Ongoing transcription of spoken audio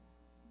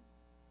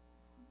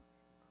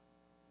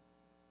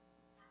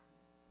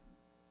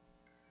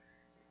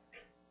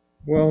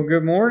Well,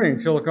 good morning,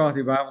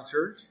 Chillicothe Bible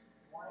Church.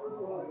 I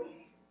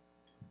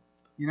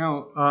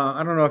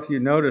don't know if you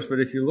noticed, but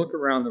if you look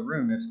around the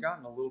room, it's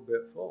gotten a little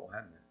bit full,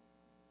 hasn't it?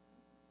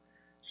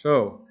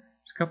 So,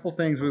 there's a couple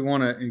things we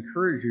want to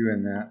encourage you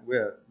in that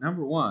with.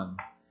 Number one,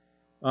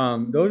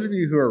 those of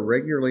you who are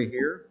regularly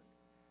here,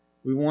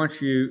 we want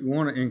to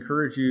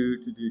encourage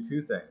you to do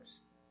two things.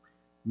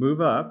 Move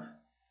up,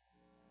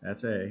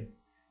 that's A.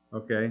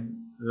 Okay,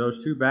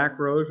 those two back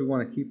rows, we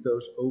want to keep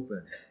those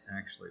open,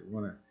 actually. We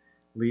want to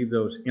leave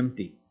those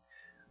empty.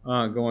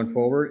 Going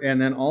forward.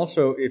 And then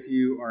also, if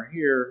you are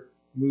here,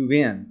 move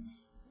in,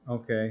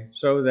 okay?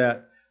 So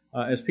that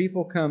as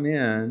people come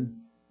in,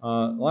 a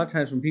lot of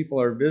times when people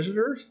are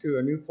visitors to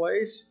a new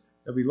place,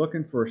 they'll be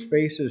looking for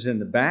spaces in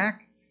the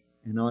back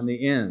and on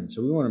the end.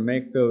 So we want to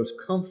make those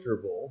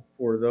comfortable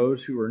for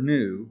those who are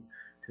new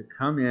to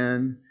come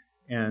in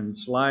and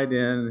slide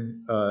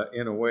in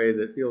a way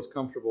that feels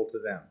comfortable to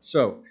them.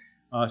 So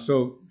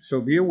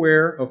be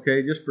aware,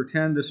 okay? Just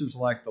pretend this is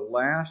like the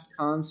last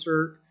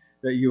concert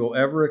that you will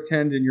ever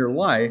attend in your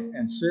life,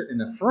 and sit in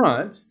the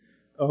front,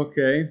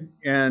 okay,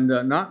 and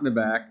not in the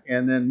back,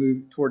 and then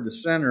move toward the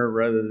center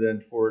rather than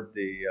toward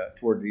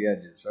the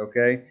edges,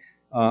 okay.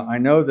 I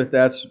know that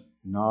that's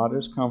not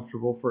as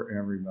comfortable for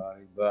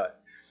everybody, but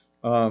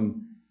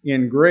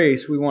in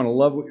grace we want to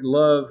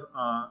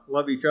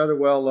love each other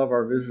well, love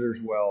our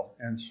visitors well,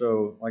 and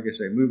so, like I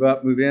say, move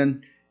up, move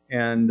in,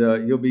 and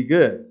you'll be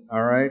good.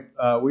 All right.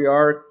 We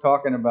are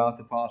talking about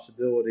the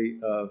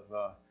possibility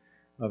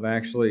of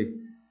actually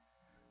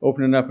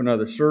opening up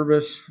another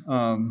service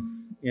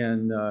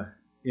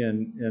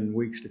in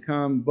weeks to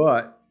come.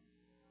 But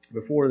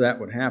before that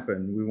would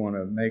happen, we want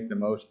to make the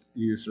most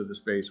use of the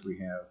space we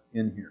have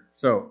in here.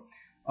 So,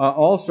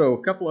 also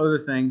a couple other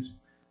things.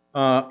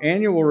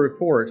 Annual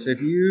reports.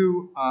 If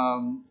you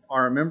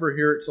are a member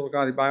here at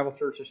Chillicothe Bible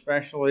Church,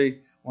 especially,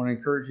 I want to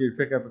encourage you to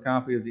pick up a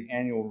copy of the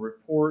annual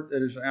report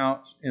that is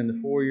out in the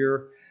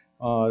foyer.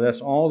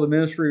 That's all the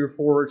ministry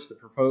reports, the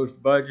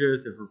proposed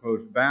budget, the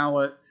proposed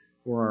ballot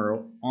for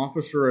our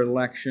officer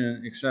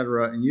election,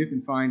 etc. And you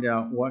can find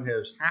out what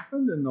has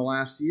happened in the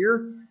last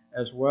year,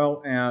 as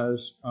well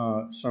as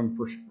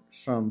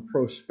some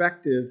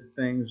prospective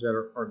things that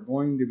are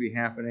going to be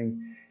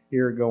happening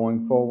here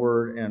going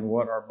forward, and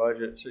what our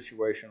budget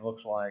situation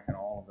looks like, and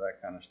all of that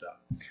kind of stuff.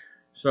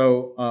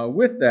 So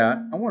with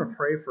that, I want to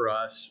pray for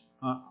us.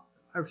 I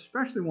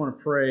especially want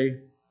to pray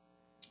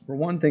for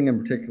one thing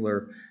in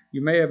particular.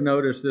 You may have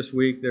noticed this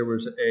week there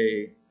was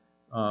a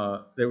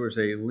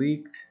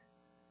leaked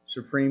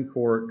Supreme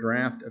Court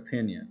draft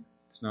opinion.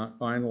 It's not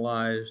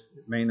finalized.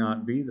 It may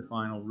not be the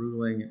final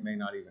ruling. It may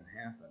not even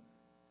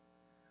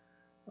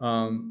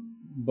happen.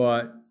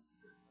 But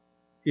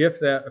if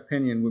that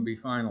opinion would be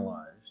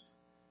finalized,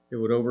 it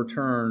would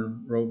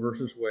overturn Roe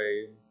versus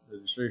Wade, the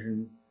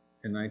decision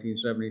in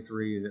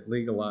 1973 that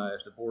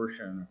legalized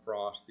abortion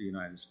across the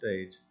United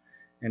States,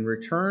 and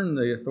return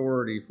the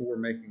authority for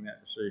making that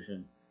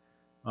decision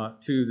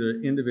to the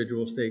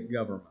individual state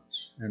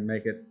governments, and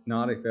make it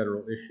not a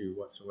federal issue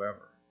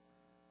whatsoever.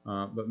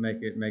 But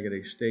make it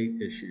a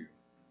state issue.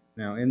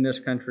 Now, in this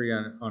country,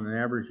 on an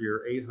average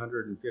year,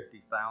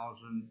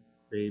 850,000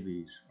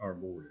 babies are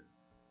aborted,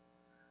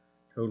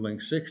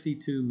 totaling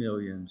 62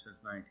 million since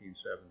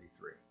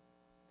 1973.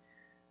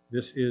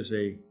 This is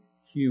a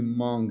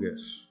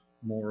humongous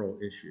moral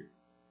issue.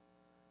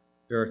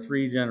 There are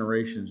 3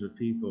 generations of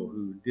people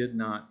who did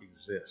not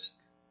exist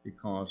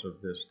because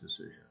of this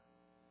decision.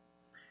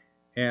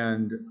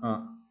 And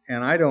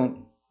I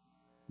don't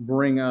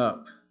bring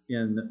up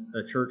in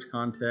a church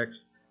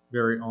context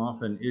very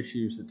often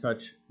issues that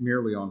touch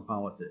merely on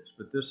politics,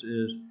 but this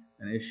is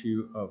an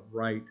issue of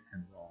right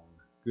and wrong,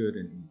 good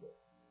and evil.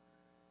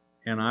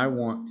 And I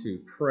want to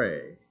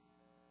pray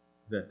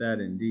that that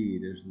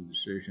indeed is the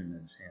decision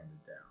that is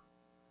handed down.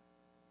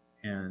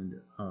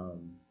 And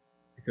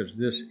because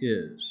this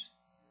is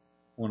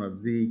one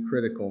of the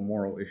critical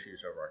moral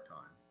issues of our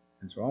time.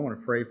 And so I want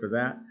to pray for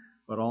that,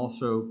 but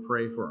also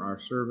pray for our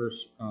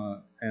service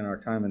and our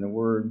time in the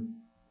Word.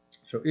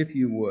 So if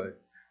you would,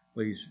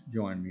 please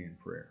join me in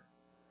prayer.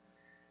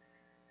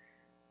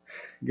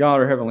 God,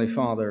 our Heavenly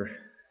Father,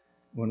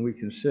 when we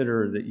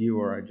consider that you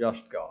are a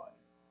just God,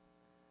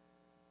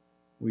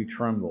 we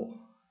tremble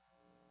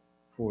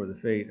for the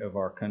fate of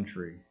our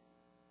country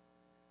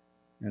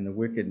and the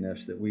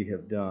wickedness that we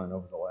have done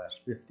over the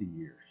last 50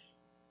 years.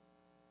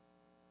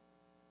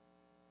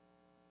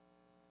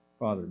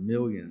 Father,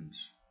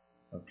 millions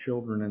of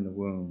children in the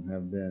womb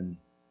have been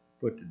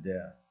put to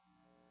death.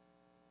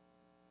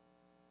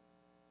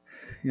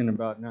 In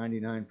about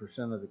 99%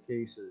 of the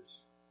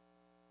cases,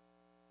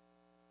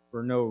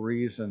 for no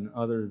reason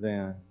other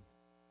than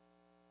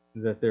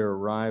that their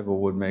arrival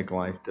would make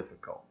life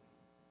difficult.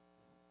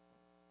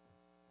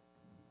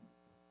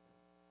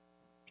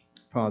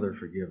 Father,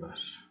 forgive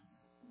us.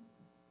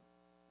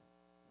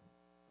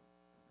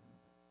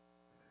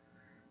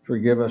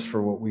 Forgive us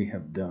for what we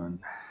have done,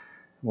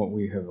 what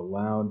we have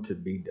allowed to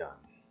be done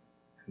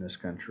in this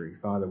country.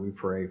 Father, we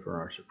pray for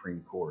our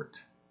Supreme Court.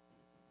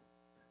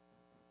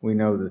 We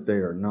know that they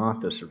are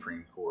not the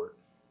Supreme Court.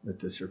 that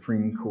the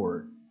Supreme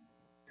Court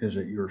is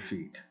at your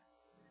feet.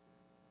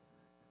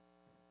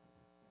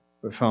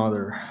 But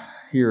Father,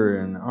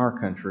 here in our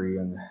country,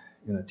 in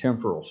a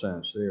temporal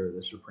sense, they are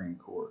the Supreme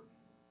Court.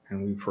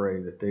 And we pray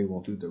that they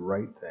will do the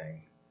right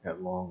thing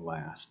at long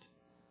last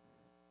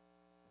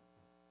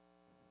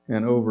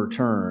and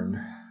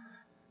overturn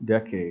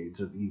decades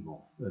of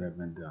evil that have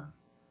been done.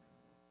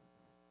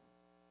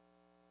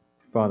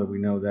 Father, we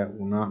know that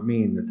will not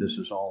mean that this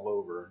is all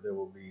over. There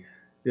will be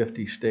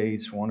 50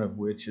 states, one of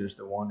which is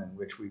the one in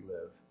which we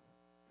live.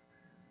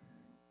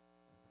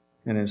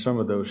 And in some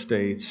of those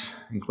states,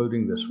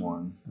 including this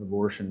one,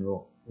 abortion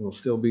will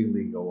still be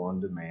legal on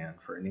demand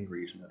for any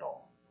reason at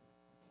all.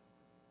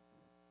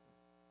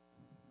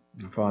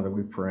 And Father,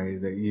 we pray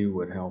that you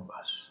would help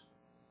us,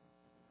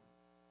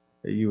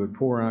 that you would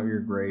pour out your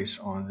grace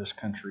on this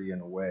country in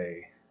a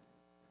way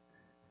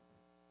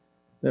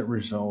that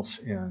results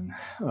in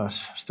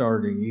us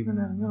starting, even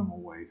in a minimal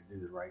way, to do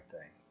the right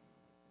thing.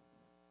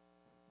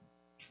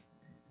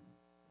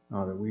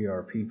 Father, we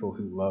are people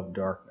who love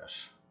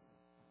darkness.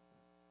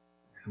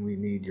 And we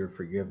need your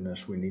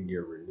forgiveness. We need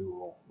your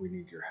renewal. We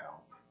need your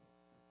help.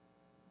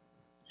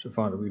 So,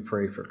 Father, we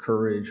pray for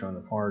courage on the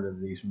part of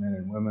these men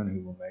and women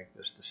who will make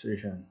this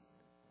decision.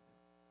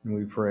 And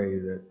we pray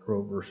that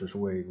Roe versus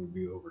Wade will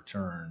be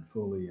overturned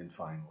fully and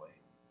finally.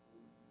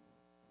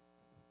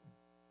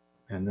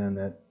 And then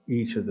that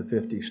each of the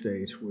 50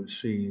 states would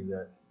see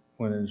that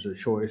when there's a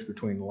choice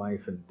between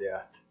life and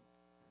death,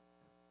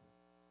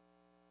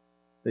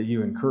 that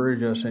you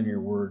encourage us in your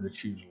word to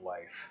choose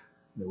life,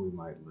 that we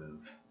might live.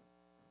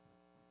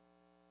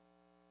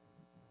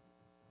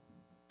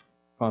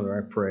 Father,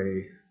 I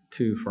pray,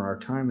 too, for our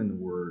time in the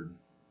Word.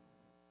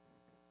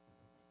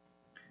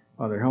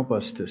 Father, help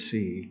us to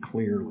see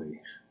clearly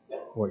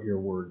what your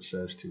Word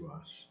says to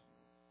us.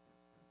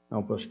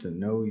 Help us to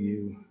know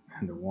you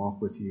and to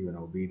walk with you in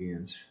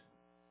obedience.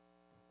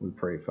 We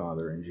pray,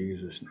 Father, in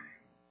Jesus'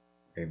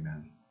 name.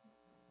 Amen.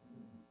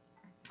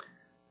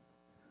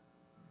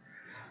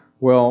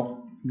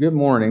 Well, good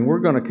morning. We're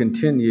going to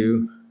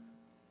continue.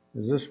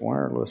 Is this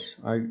wireless?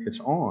 It's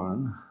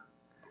on.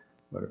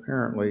 But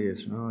apparently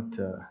it's not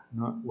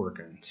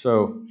working.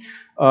 So,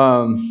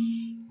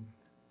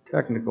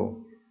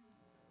 technical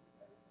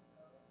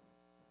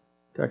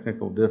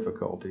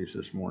difficulties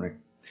this morning.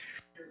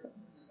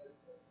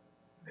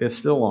 It's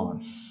still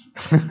on.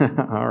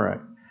 All right.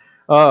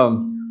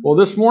 Well,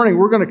 this morning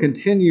we're going to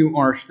continue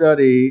our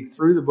study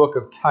through the book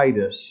of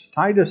Titus.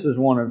 Titus is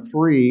one of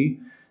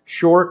 3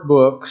 short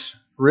books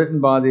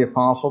written by the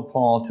Apostle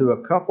Paul to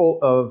a couple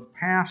of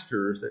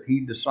pastors that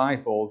he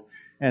discipled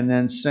and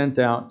then sent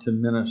out to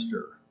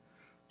minister.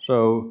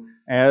 So,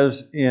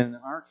 as in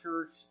our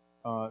church,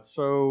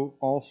 so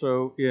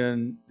also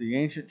in the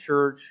ancient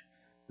church,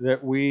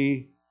 that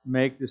we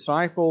make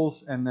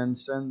disciples and then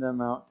send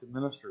them out to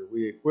minister.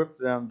 We equip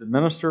them to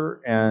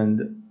minister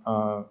and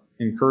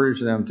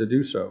encourage them to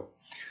do so.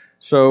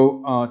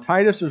 So,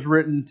 Titus is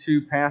written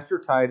to Pastor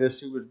Titus,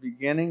 who was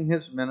beginning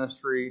his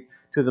ministry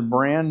to the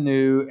brand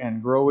new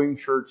and growing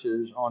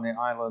churches on the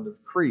island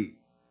of Crete.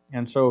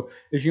 And so,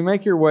 as you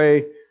make your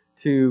way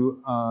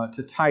to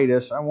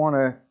Titus, I want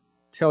to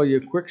tell you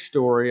a quick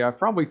story. I've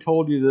probably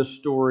told you this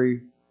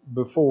story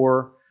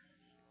before,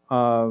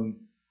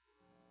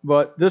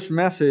 but this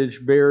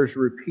message bears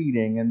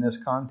repeating in this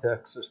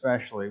context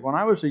especially. When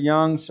I was a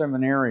young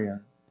seminarian,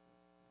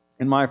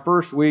 in my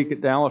first week at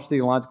Dallas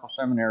Theological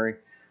Seminary,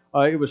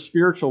 it was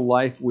Spiritual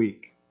Life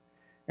Week.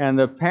 And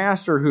the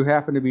pastor who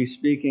happened to be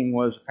speaking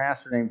was a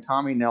pastor named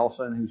Tommy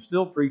Nelson, who's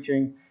still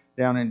preaching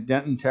down in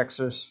Denton,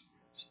 Texas,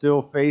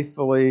 still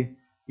faithfully,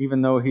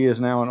 even though he is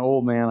now an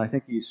old man, I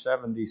think he's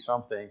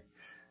 70-something,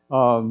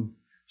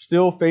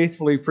 still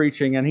faithfully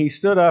preaching. And he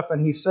stood up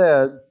and he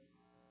said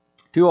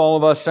to all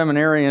of us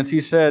seminarians, he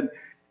said,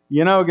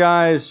 you know,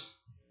 guys,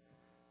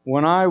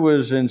 when I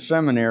was in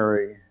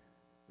seminary,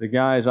 the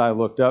guys I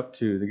looked up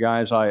to, the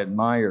guys I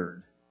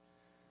admired,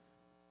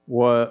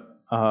 were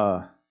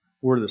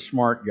the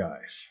smart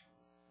guys.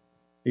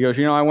 He goes,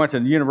 you know, I went to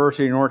the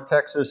University of North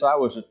Texas. I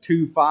was a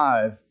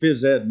 2.5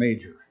 phys ed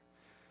major.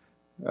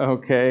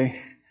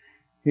 Okay.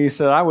 He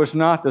said, I was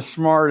not the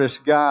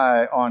smartest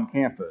guy on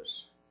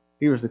campus.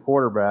 He was the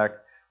quarterback,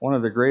 one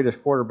of the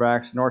greatest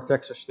quarterbacks North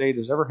Texas State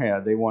has ever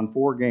had. They won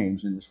 4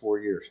 games in his 4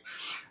 years.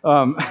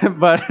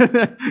 But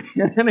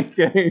in any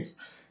case,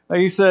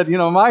 he said, you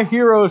know, my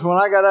heroes when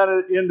I got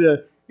out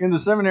into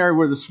seminary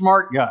were the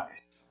smart guys.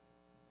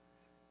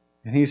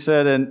 And he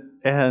said, and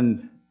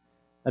then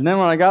when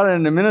I got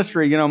into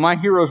ministry, you know, my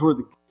heroes were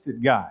the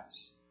gifted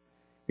guys.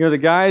 You know, the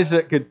guys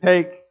that could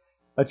take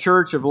a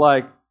church of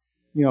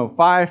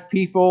 5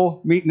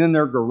 people meeting in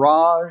their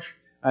garage,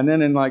 and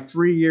then in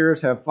 3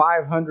 years have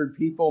 500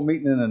 people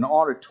meeting in an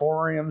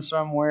auditorium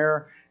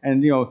somewhere,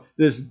 and, you know,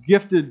 this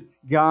gifted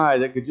guy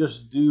that could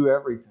just do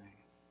everything.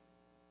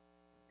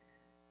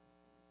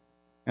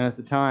 And at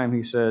the time,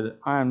 he said,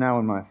 I am now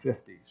in my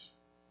 50s.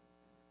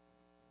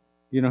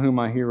 You know who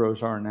my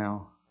heroes are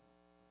now?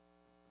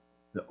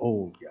 The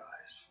old guys.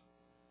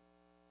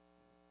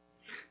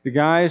 The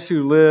guys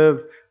who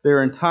lived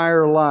their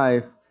entire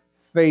life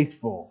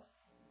faithful,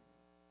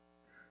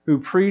 who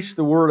preached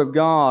the Word of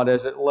God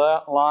as it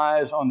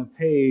lies on the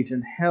page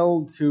and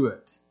held to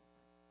it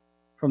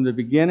from the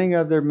beginning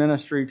of their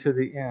ministry to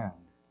the end.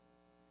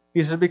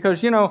 He says,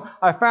 because,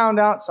 I found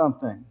out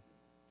something.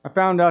 I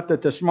found out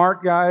that the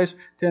smart guys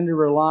tend to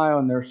rely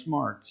on their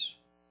smarts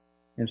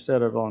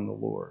instead of on the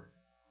Lord.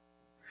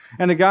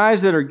 And the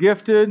guys that are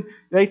gifted,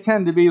 they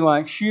tend to be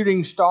like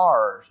shooting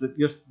stars that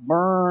just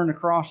burn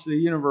across the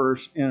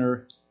universe in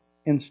an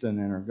instant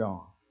and are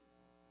gone.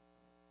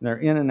 And they're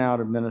in and out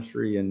of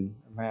ministry in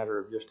a matter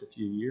of just a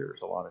few years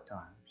a lot of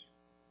times.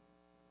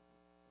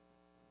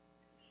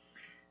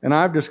 And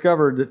I've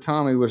discovered that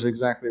Tommy was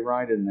exactly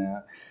right in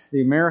that.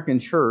 The American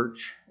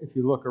church, if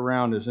you look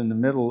around, is in the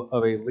middle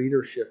of a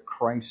leadership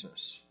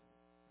crisis.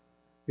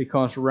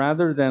 Because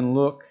rather than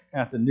look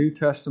at the New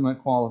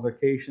Testament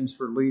qualifications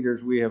for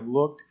leaders, we have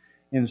looked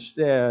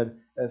instead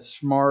at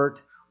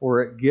smart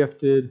or at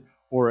gifted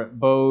or at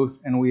both,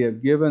 and we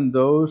have given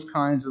those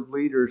kinds of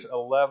leaders a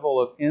level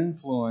of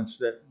influence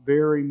that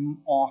very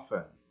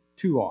often,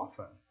 too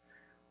often,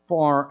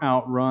 far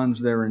outruns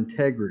their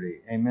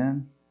integrity.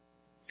 Amen?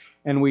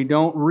 And we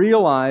don't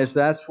realize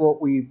that's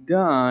what we've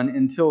done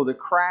until the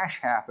crash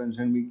happens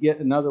and we get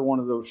another one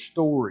of those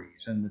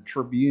stories in the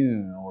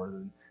Tribune or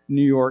the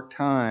New York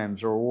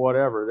Times or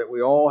whatever that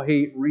we all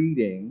hate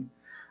reading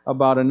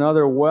about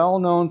another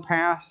well-known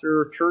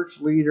pastor, church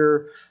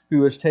leader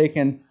who is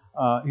taken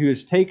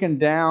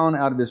down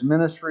out of his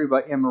ministry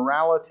by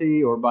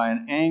immorality or by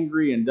an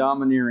angry and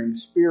domineering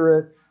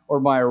spirit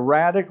or by a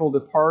radical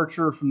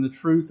departure from the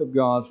truth of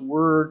God's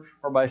Word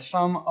or by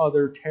some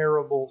other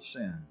terrible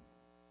sin.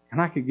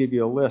 And I could give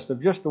you a list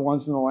of just the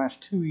ones in the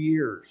last 2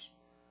 years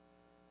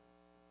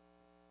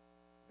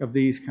of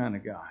these kind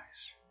of guys.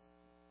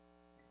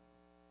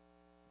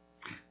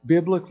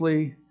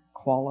 Biblically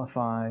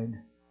qualified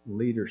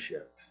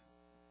leadership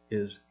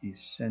is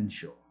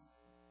essential.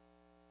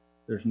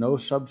 There's no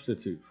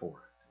substitute for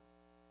it.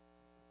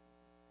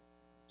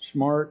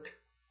 Smart,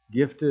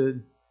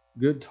 gifted,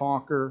 good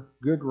talker,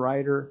 good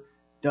writer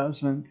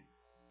doesn't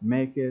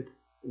make it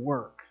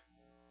work.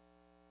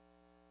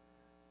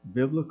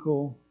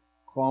 Biblical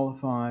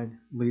qualified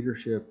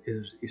leadership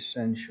is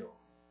essential.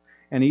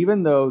 And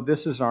even though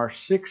this is our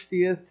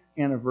 60th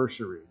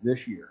anniversary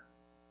this year,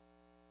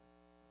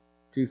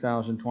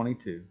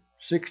 2022,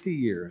 60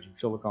 years of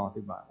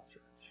Chillicothe Bible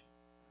Church.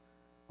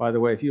 By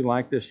the way, if you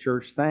like this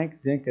church,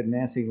 thank Dick and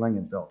Nancy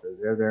Lingenfelter.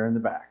 They're there in the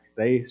back.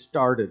 They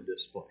started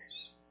this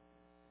place,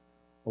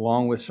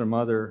 along with some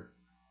other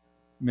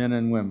men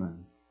and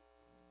women,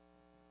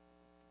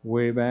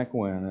 way back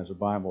when as a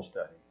Bible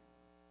study.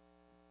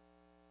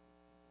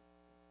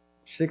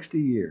 60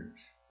 years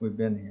we've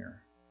been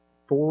here.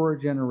 4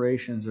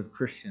 generations of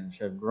Christians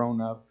have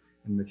grown up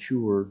and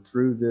matured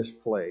through this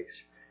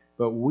place.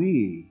 But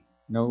we,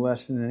 no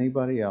less than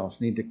anybody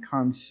else, need to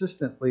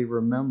consistently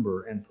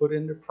remember and put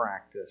into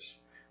practice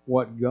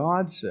what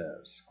God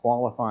says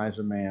qualifies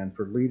a man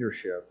for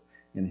leadership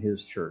in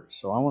His church.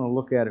 So I want to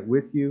look at it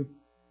with you.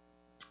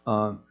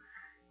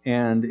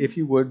 And if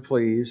you would,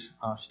 please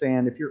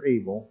stand if you're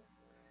able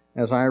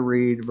as I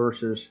read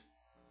verses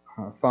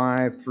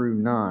 5 through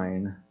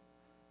 9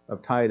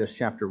 of Titus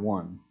chapter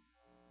 1.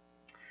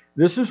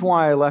 This is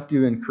why I left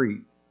you in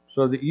Crete,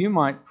 so that you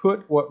might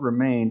put what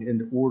remained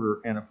into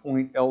order and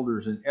appoint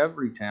elders in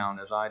every town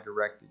as I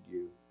directed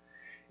you.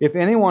 If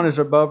anyone is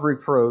above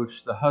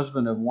reproach, the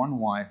husband of one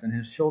wife, and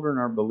his children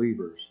are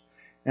believers,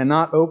 and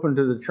not open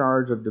to the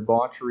charge of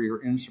debauchery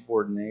or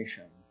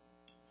insubordination.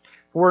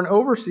 For an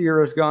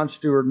overseer as God's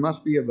steward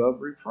must be above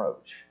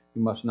reproach. He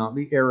must not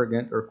be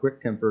arrogant or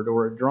quick-tempered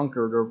or a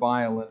drunkard or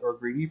violent or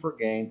greedy for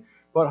gain,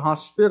 but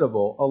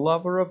hospitable, a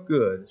lover of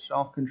good,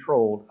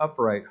 self-controlled,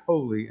 upright,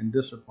 holy, and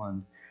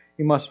disciplined.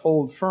 He must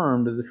hold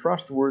firm to the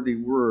trustworthy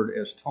word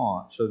as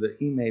taught, so that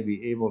he may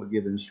be able to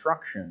give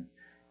instruction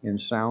in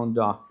sound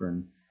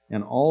doctrine,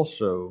 and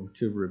also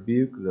to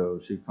rebuke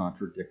those who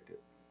contradict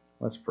it.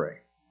 Let's pray.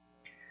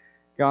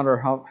 God,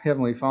 our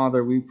Heavenly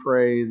Father, we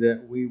pray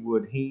that we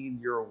would heed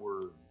your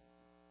word,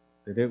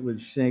 that it would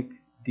sink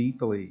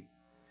deeply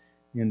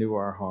into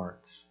our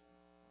hearts,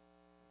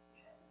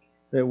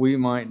 that we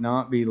might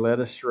not be led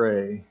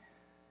astray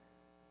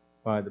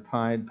by the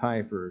Pied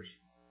Pipers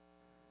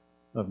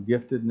of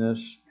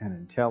giftedness and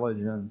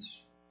intelligence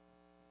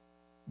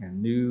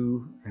and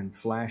new and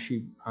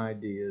flashy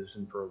ideas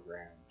and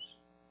programs.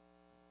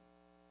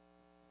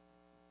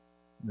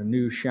 The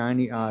new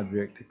shiny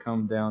object to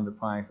come down the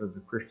pipe of the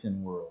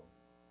Christian world,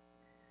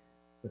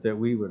 but that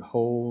we would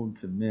hold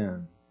to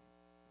men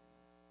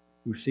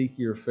who seek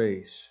your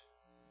face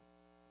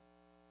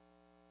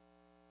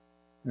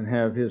and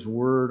have His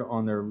word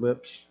on their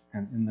lips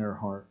and in their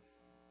heart,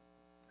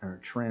 and are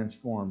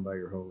transformed by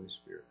your Holy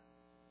Spirit.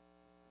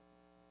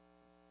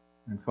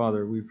 And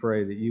Father, we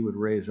pray that you would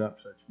raise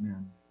up such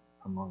men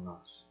among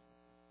us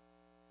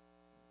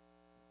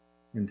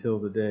until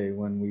the day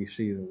when we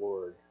see the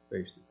Lord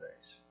face to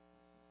face.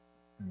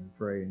 And we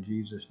pray in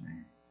Jesus'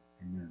 name.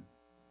 Amen.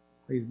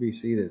 Please be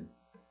seated.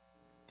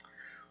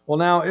 Well,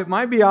 now, it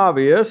might be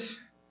obvious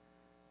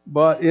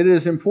But it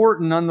is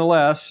important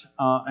nonetheless,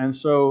 and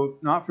so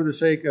not for the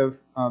sake of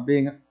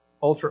being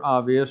ultra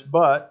obvious,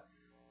 but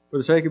for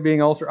the sake of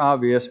being ultra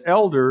obvious,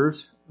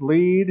 elders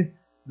lead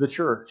the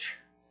church.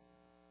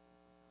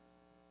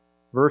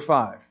 Verse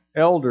 5,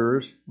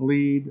 elders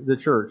lead the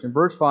church. In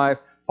verse 5,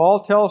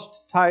 Paul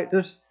tells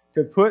Titus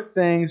to put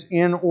things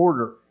in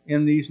order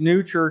in these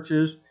new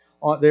churches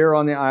there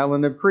on the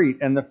island of Crete.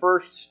 And the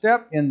first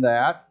step in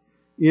that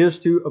is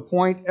to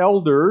appoint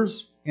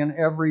elders in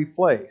every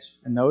place.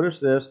 And notice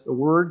this, the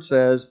word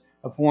says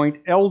appoint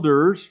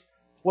elders,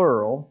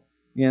 plural,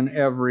 in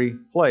every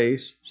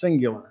place,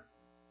 singular.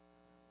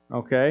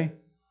 Okay?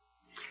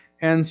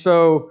 And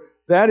so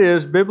that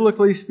is,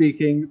 biblically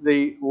speaking,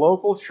 the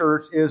local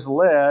church is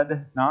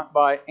led not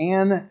by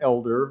an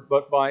elder,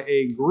 but by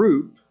a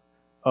group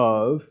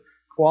of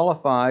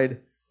qualified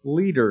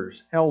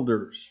leaders,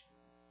 elders.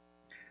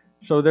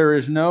 So there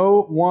is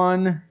no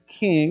one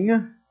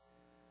king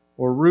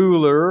or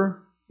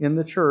ruler in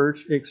the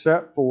church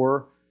except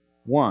for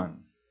one,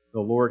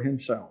 the Lord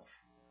Himself.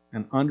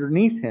 And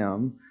underneath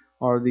Him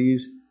are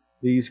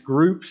these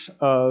groups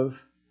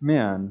of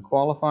men,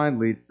 qualified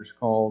leaders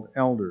called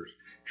elders.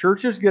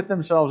 Churches get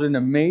themselves into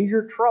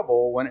major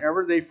trouble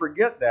whenever they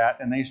forget that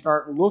and they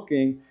start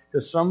looking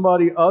to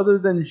somebody other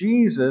than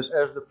Jesus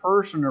as the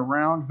person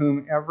around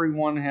whom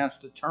everyone has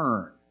to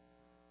turn.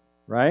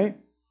 Right?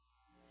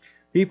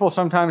 People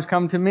sometimes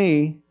come to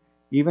me,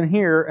 even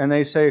here, and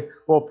they say,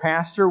 well,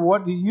 Pastor,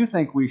 what do you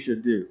think we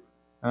should do?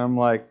 And I'm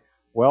like,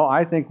 well,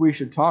 I think we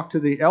should talk to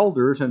the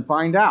elders and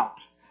find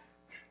out.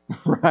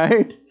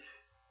 Right?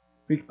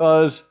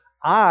 Because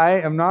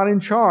I am not in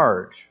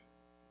charge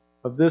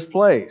of this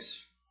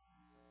place.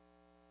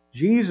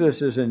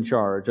 Jesus is in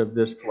charge of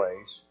this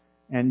place,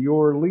 and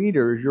your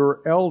leaders,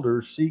 your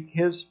elders, seek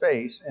His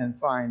face and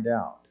find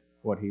out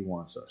what He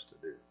wants us to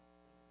do.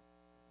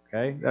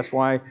 Okay? That's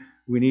why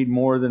we need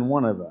more than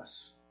one of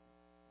us,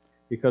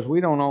 because we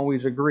don't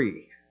always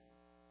agree.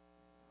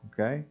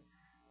 Okay?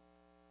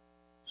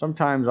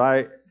 Sometimes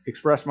I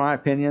express my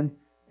opinion,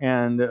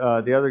 and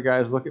the other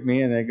guys look at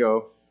me and they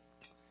go,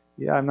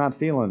 yeah, I'm not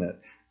feeling it.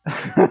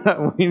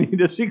 We need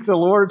to seek the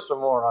Lord some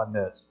more on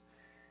this.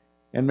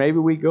 And maybe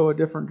we go a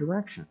different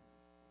direction.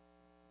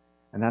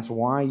 And that's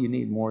why you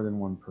need more than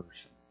one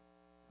person.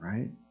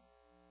 Right?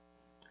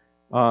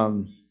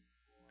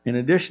 In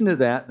addition to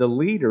that, the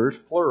leaders,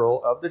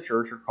 plural, of the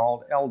church are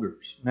called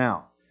elders.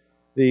 Now,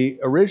 the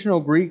original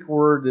Greek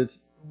word that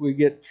we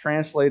get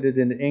translated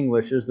into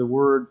English is the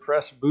word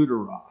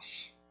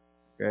presbyteros.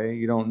 Okay,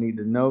 you don't need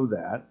to know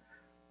that.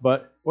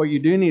 But what you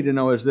do need to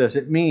know is this.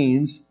 It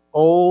means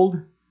old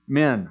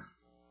men.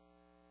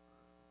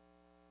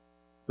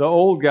 The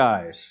old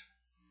guys.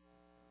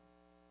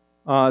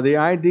 The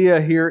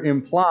idea here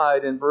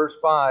implied in verse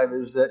 5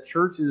 is that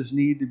churches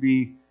need to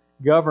be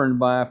governed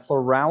by a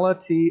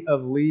plurality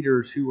of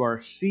leaders who are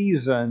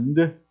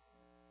seasoned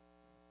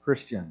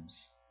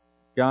Christians.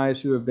 Guys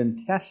who have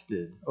been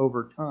tested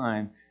over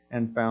time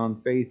and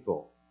found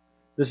faithful.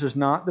 This is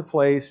not the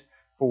place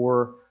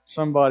for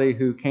somebody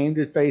who came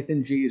to faith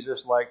in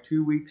Jesus like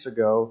 2 weeks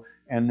ago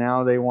and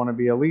now they want to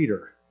be a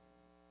leader.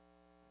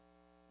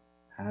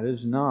 That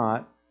is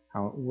not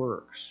how it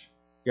works.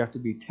 You have to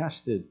be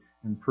tested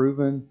and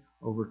proven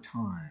over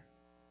time.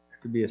 You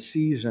have to be a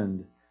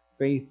seasoned,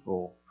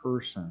 faithful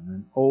person,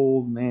 an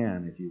old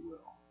man, if you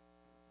will.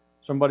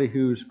 Somebody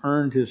who's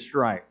earned his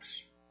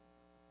stripes.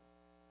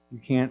 You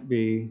can't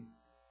be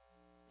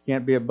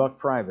a buck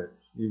private.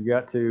 You've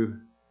got to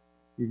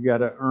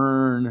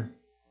earn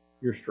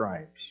your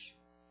stripes.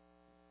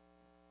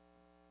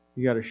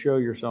 You got to show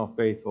yourself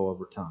faithful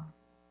over time.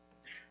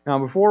 Now,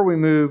 before we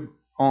move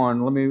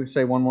on, let me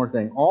say one more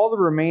thing. All the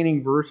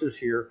remaining verses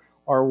here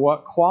are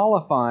what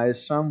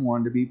qualifies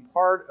someone to be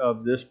part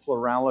of this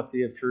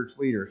plurality of church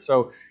leaders.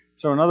 So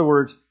in other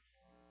words,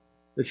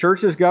 the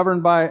church is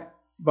governed by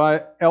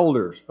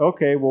elders.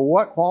 Okay, well,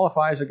 what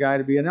qualifies a guy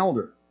to be an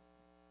elder?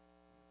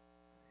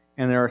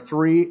 And there are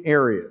 3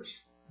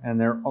 areas, and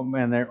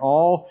they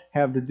all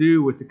have to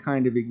do with the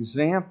kind of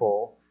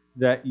example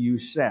that you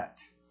set.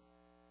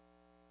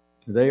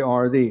 They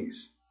are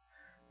these: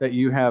 that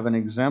you have an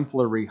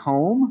exemplary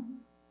home,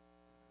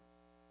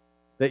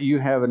 that you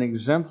have an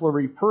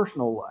exemplary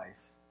personal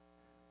life,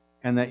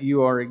 and that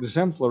you are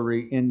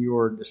exemplary in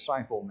your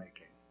disciple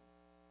making.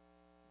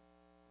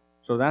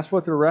 So that's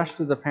what the rest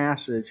of the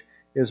passage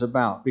is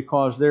about,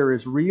 because there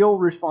is real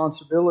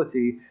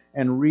responsibility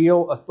and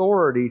real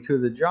authority to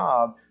the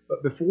job,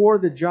 but before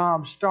the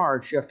job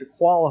starts, you have to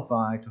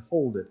qualify to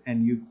hold it,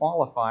 and you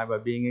qualify by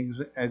being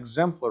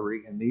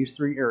exemplary in these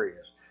 3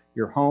 areas: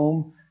 your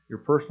home, your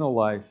personal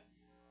life,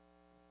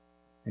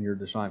 and your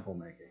disciple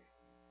making.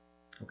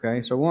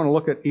 Okay, so we want to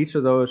look at each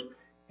of those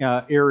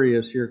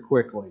areas here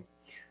quickly.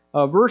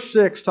 Verse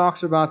 6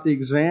 talks about the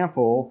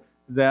example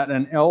that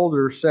an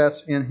elder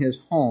sets in his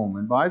home.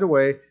 And by the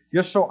way,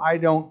 just so I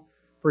don't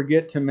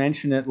forget to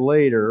mention it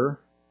later,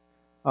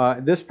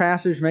 this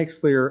passage makes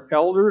clear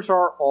elders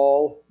are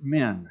all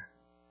men.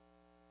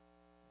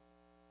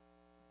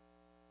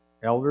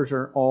 Elders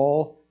are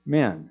all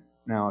men.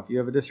 Now, if you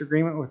have a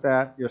disagreement with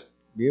that, just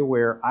be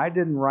aware, I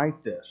didn't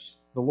write this.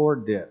 The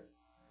Lord did.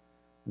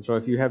 And so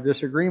if you have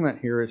disagreement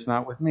here, it's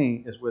not with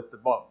me, it's with the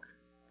book.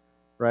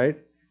 Right?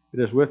 It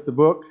is with the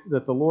book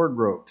that the Lord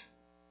wrote.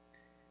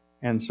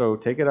 And so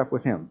take it up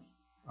with Him.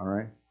 All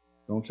right?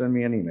 Don't send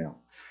me an email.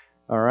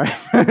 All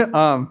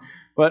right?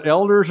 But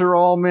elders are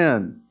all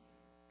men.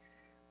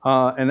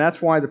 And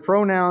that's why the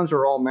pronouns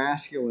are all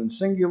masculine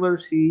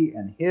singulars, he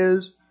and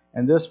his.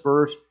 And this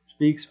verse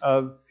speaks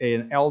of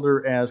an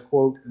elder as,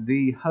 quote,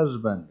 the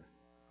husband.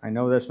 I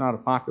know that's not a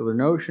popular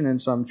notion in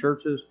some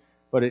churches,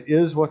 but it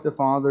is what the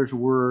Father's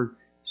Word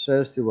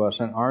says to us.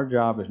 And our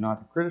job is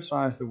not to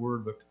criticize the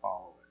Word, but to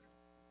follow it.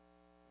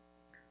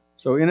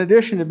 So in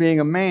addition to being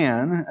a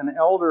man, an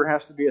elder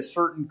has to be a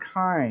certain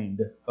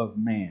kind of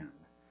man.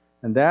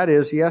 And that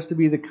is, he has to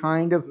be the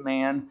kind of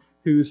man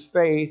whose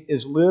faith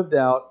is lived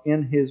out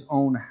in his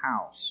own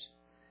house.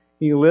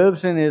 He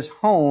lives in his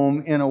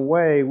home in a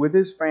way with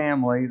his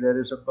family that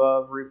is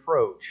above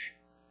reproach.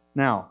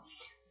 Now,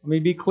 let me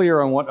be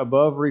clear on what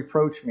above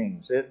reproach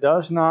means. It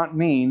does not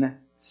mean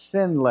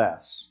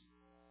sinless.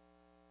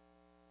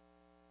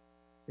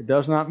 It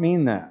does not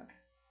mean that.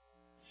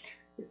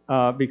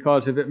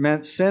 Because if it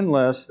meant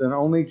sinless, then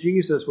only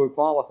Jesus would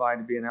qualify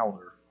to be an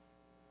elder.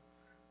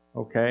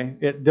 Okay?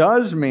 It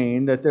does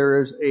mean that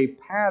there is a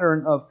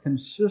pattern of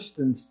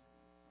consistency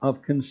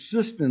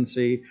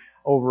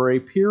over a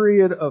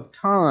period of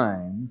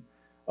time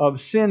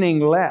of sinning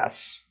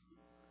less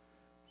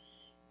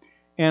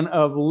and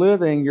of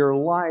living your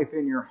life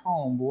in your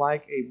home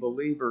like a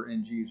believer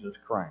in Jesus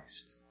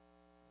Christ.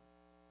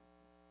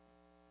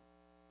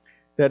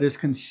 That is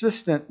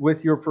consistent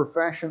with your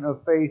profession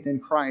of faith in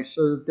Christ,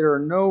 so that there are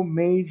no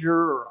major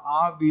or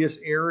obvious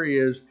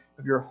areas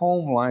of your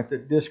home life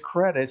that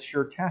discredits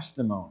your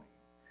testimony.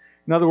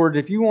 In other words,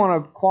 if you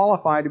want to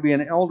qualify to be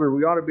an elder,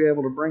 we ought to be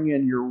able to bring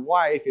in your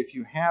wife, if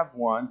you have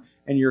one,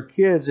 and your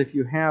kids, if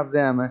you have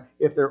them,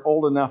 if they're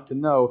old enough to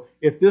know,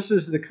 if this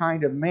is the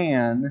kind of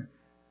man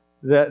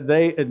that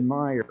they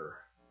admire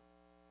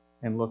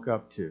and look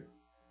up to.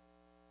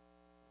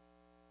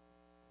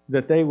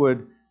 That they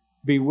would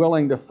be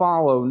willing to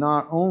follow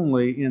not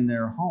only in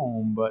their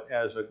home, but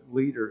as a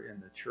leader in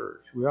the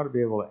church. We ought to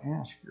be able to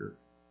ask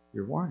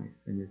your wife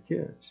and your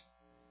kids,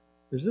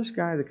 is this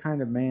guy the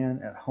kind of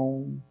man at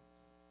home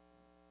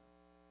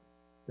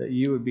that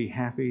you would be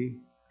happy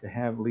to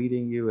have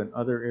leading you in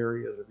other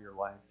areas of your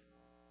life?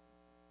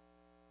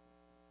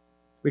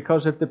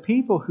 Because if the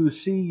people who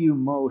see you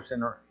most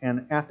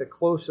and at the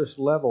closest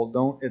level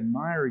don't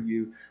admire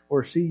you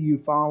or see you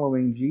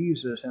following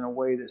Jesus in a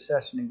way that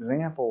sets an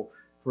example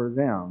for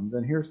them,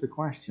 then here's the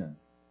question.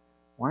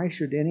 Why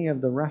should any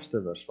of the rest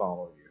of us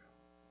follow you?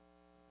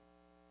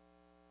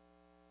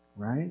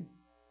 Right?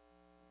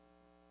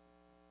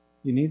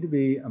 You need to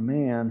be a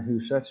man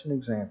who sets an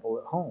example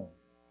at home.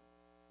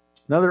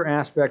 Another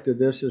aspect of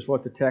this is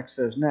what the text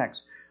says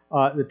next.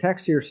 The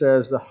text here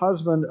says, the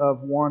husband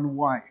of one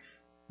wife.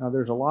 Now,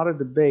 there's a lot of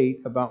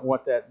debate about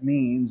what that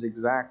means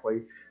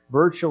exactly.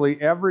 Virtually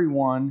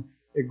everyone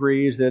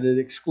agrees that it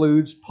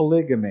excludes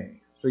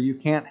polygamy. So you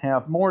can't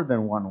have more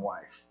than one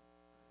wife.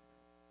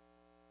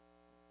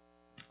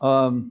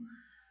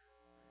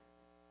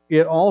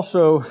 It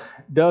also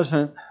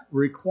doesn't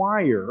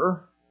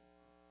require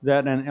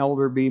that an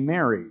elder be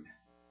married.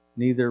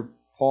 Neither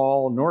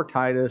Paul nor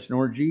Titus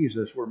nor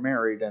Jesus were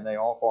married, and they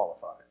all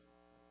qualified.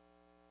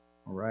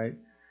 All right?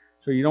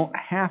 So you don't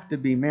have to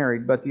be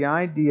married, but the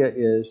idea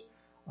is,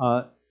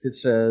 it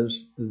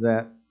says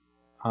that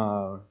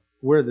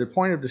where the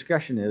point of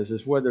discussion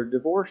is whether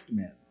divorced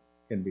men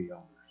can be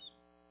elders.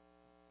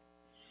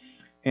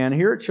 And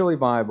here at Chile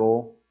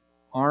Bible,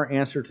 our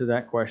answer to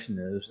that question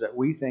is that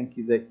we think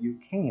that you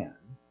can,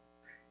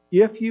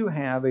 if you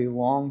have a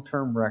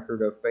long-term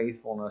record of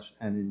faithfulness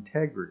and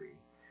integrity.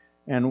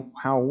 And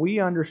how we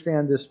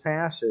understand this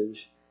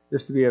passage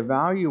is to be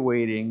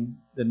evaluating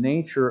the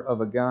nature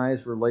of a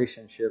guy's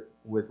relationship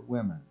with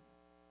women.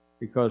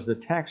 Because the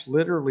text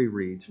literally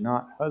reads,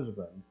 not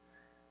husband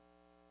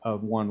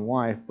of one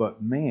wife,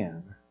 but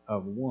man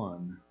of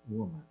one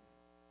woman.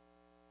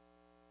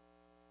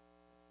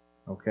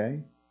 Okay?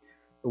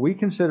 We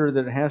consider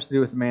that it has to do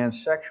with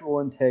man's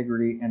sexual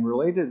integrity, and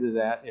related to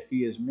that, if he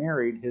is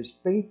married, his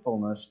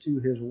faithfulness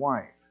to his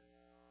wife.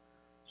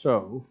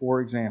 So,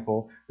 for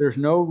example, there's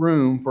no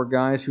room for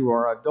guys who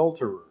are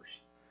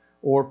adulterers,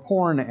 or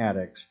porn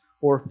addicts,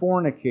 or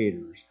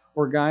fornicators,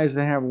 or guys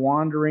that have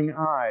wandering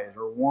eyes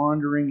or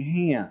wandering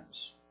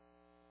hands.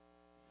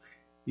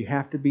 You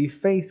have to be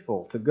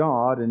faithful to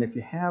God, and if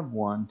you have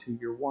one, to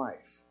your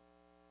wife.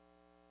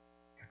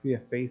 You have to be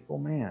a faithful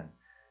man.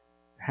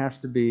 It has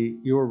to be,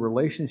 your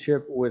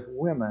relationship with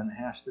women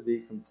has to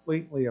be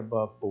completely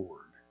above board.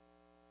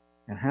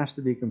 And has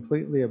to be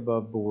completely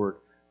above board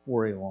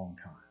for a long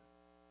time.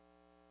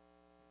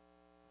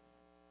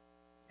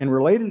 And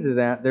related to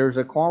that, there's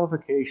a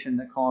qualification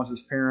that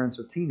causes parents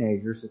of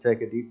teenagers to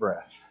take a deep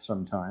breath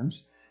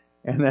sometimes.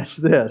 And that's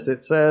this.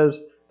 It says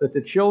that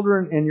the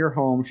children in your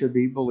home should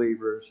be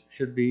believers,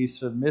 should be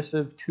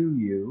submissive to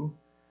you,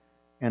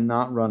 and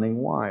not running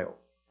wild.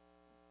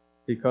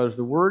 because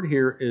the word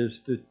here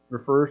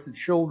refers to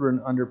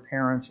children under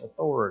parents'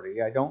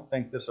 authority. I don't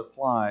think this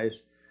applies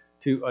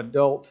to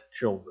adult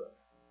children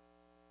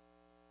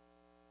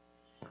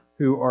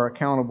who are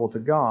accountable to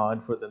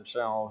God for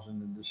themselves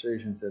and the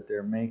decisions that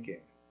they're making.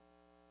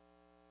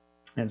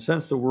 And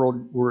since the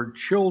word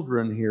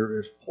children here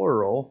is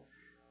plural,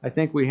 I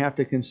think we have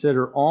to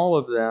consider all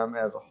of them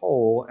as a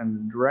whole and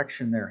the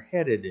direction they're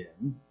headed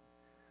in,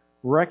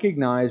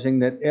 recognizing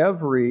that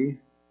every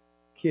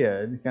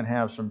kid can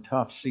have some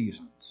tough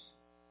seasons,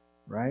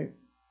 right?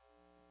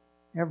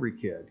 Every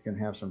kid can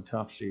have some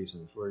tough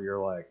seasons where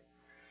you're like,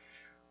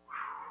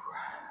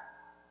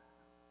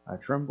 I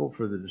tremble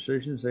for the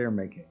decisions they are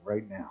making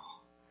right now,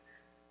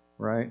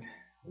 right?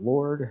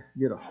 Lord,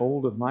 get a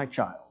hold of my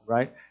child,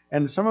 right?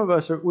 And some of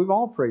us, we've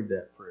all prayed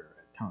that prayer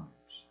at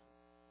times,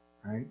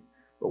 right?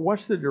 But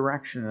what's the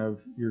direction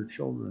of your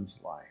children's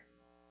life?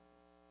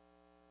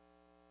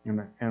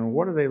 And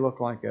what do they look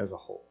like as a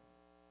whole?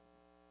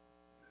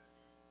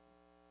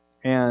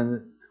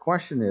 And the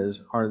question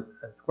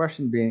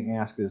being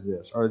asked is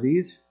this: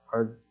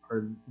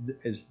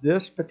 is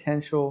this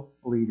potential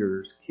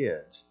leader's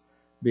kids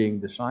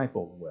being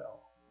discipled well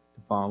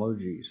to follow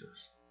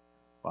Jesus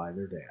by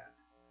their dad?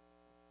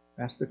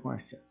 That's the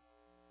question.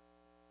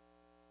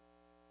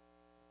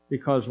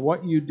 Because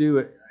what you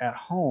do at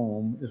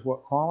home is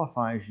what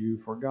qualifies you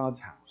for God's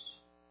house.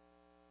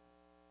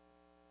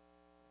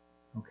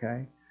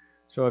 Okay?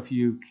 So if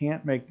you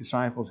can't make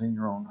disciples in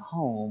your own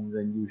home,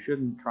 then you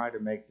shouldn't try to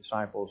make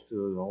disciples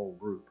to the whole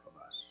group of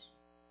us.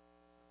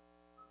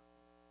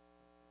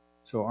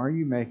 So are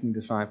you making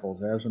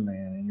disciples as a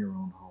man in your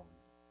own home?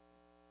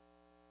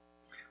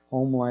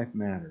 Home life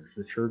matters.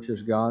 The church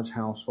is God's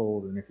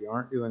household, and if you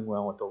aren't doing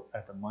well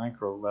at the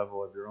micro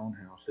level of your own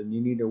house, then you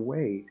need to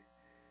wait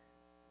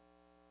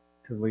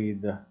to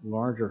lead the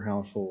larger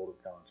household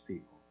of God's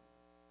people.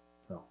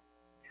 So,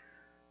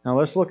 now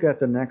let's look at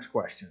the next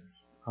question.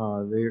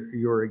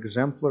 Your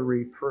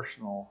exemplary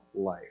personal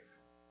life.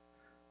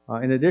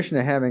 In addition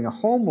to having a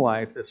home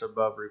life that's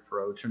above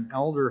reproach, an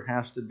elder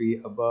has to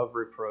be above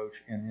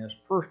reproach in his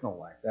personal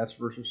life. That's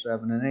verses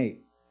 7 and 8.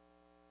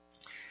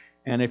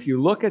 And if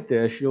you look at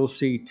this, you'll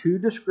see two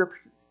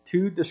descriptions,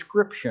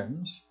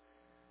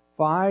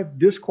 5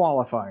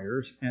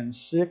 disqualifiers, and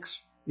 6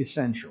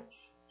 essentials.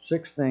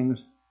 6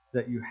 things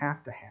that you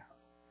have to have.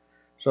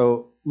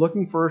 So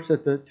looking first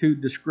at the 2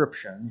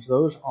 descriptions,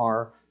 those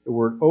are the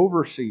word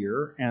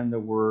overseer and the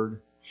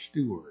word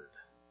steward.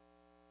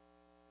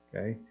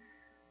 Okay.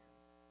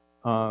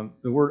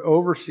 The word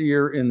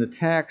overseer in the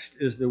text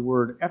is the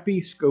word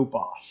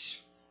episkopos.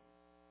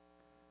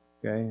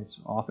 Okay, it's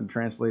often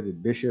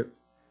translated bishop,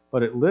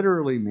 but it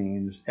literally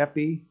means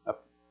epi,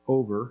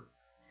 over,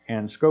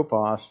 and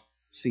skopos,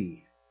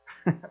 see.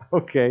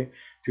 Okay,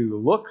 to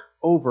look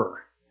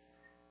over.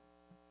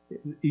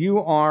 If you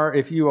are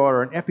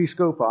an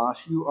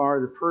episkopos, you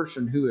are the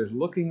person who is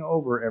looking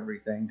over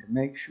everything to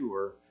make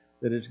sure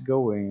that it's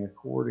going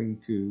according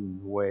to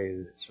the way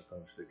that it's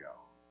supposed to go.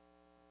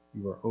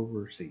 You are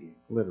overseeing,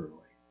 literally.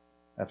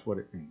 That's what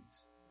it means.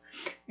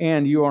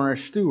 And you are a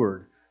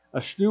steward.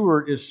 A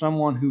steward is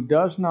someone who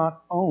does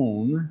not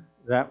own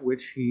that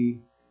which he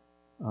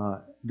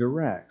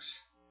directs,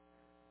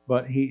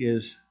 but he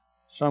is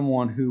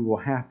someone who will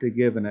have to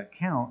give an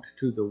account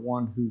to the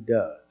one who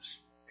does.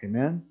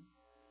 Amen?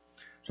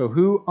 So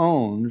who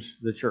owns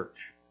the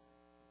church?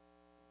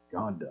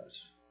 God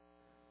does.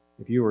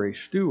 If you are a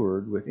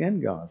steward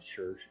within God's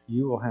church,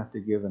 you will have to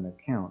give an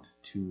account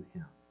to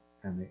him.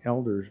 And the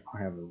elders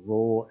have a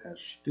role as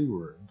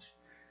stewards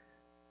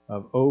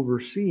of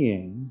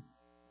overseeing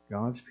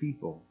God's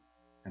people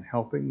and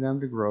helping them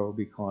to grow,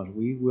 because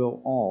we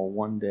will all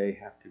one day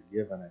have to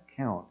give an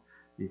account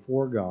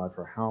before God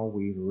for how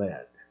we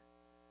led.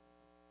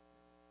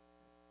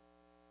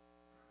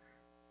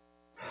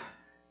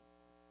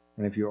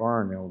 And if you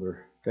are an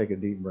elder, take a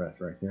deep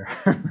breath right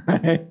there,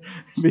 right?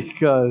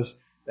 Because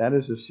that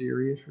is a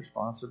serious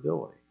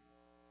responsibility.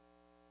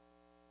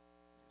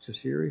 It's a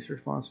serious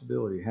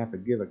responsibility. You have to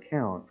give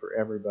account for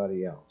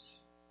everybody else.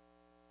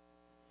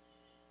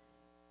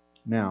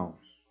 Now,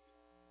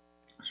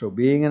 so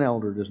being an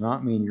elder does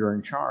not mean you're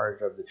in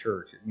charge of the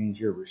church. It means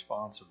you're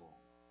responsible.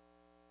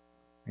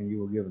 And you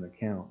will give an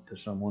account to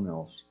someone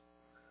else,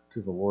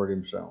 to the Lord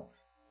himself.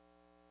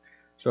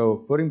 So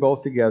putting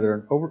both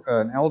together,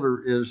 an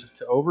elder is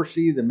to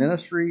oversee the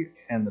ministry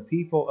and the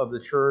people of the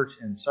church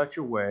in such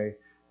a way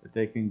that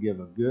they can give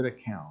a good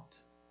account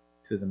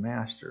to the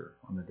master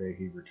on the day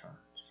he returns.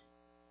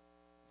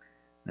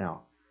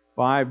 Now,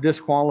 5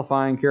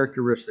 disqualifying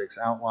characteristics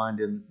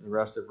outlined in the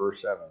rest of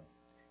verse 7.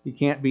 He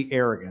can't be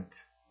arrogant.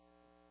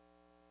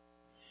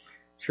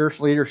 Church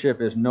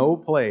leadership is no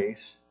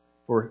place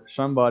for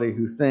somebody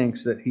who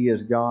thinks that he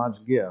is God's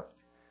gift,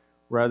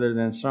 rather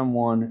than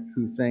someone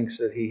who thinks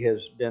that he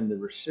has been the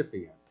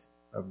recipient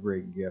of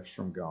great gifts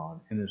from God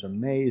and is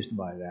amazed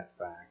by that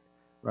fact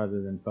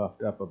rather than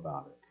puffed up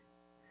about it.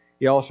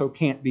 He also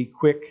can't be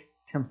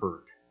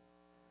quick-tempered.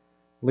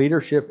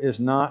 Leadership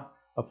is not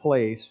a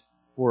place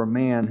for a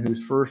man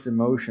whose first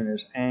emotion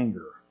is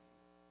anger.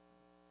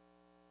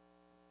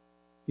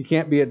 He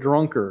can't be a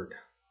drunkard.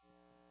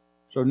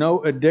 So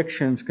no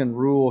addictions can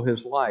rule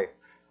his life.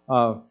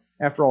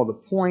 After all, the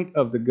point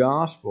of the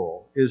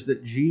gospel is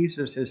that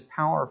Jesus is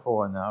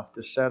powerful enough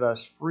to set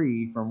us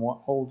free from what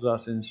holds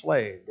us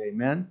enslaved.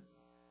 Amen?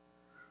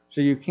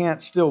 So you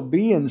can't still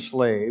be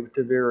enslaved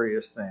to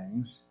various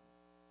things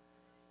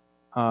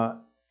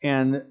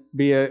and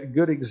be a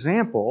good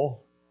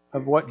example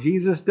of what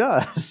Jesus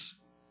does.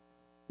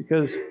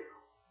 Because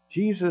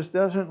Jesus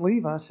doesn't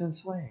leave us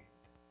enslaved.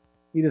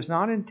 He does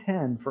not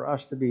intend for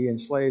us to be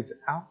enslaved to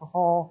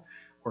alcohol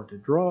or to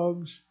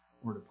drugs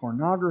or to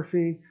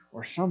pornography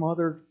or some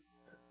other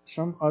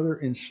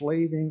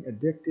enslaving,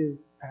 addictive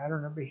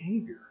pattern of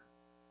behavior.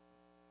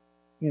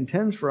 He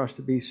intends for us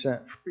to be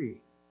set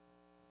free.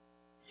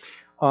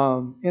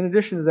 In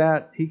addition to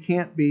that, he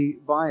can't be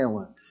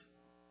violent.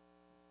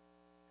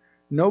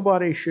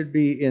 Nobody should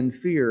be in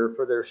fear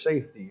for their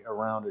safety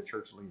around a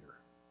church leader.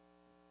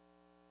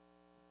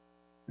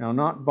 Now,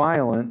 not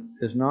violent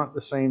is not the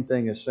same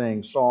thing as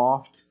saying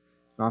soft,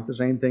 not the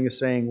same thing as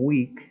saying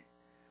weak,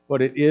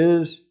 but it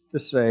is to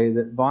say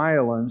that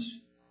violence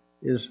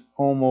is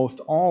almost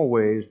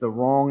always the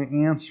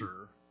wrong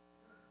answer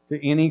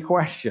to any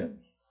question.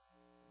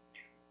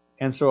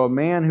 And so a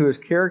man who is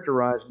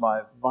characterized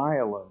by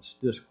violence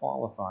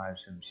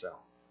disqualifies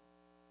himself.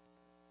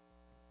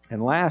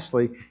 And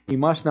lastly, he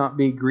must not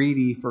be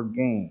greedy for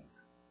gain.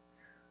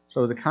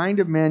 So the kind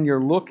of men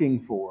you're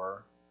looking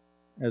for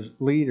as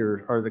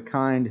leaders are the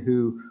kind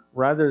who,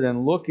 rather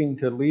than looking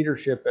to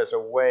leadership as a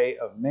way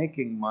of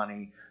making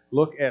money,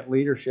 look at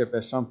leadership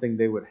as something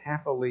they would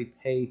happily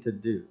pay to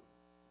do.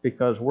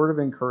 Because, word of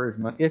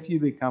encouragement, if you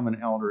become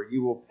an elder,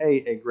 you will pay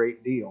a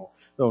great deal,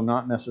 though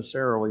not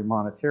necessarily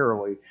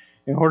monetarily,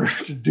 in order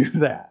to do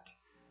that.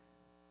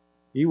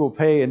 You will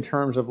pay in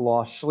terms of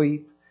lost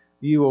sleep.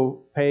 You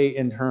will pay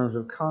in terms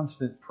of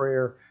constant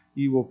prayer.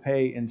 You will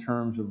pay in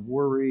terms of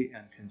worry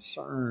and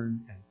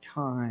concern and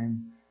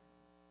time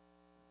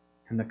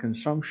and the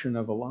consumption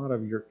of a lot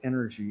of your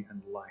energy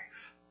and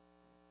life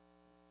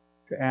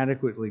to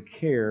adequately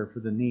care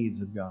for the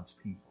needs of God's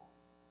people.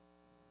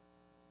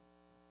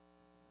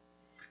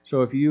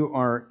 So if you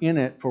are in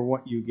it for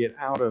what you get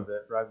out of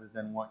it rather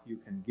than what you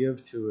can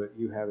give to it,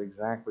 you have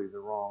exactly the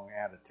wrong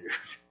attitude.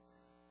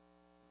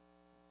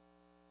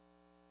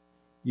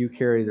 You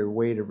carry the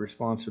weight of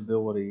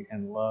responsibility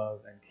and love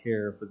and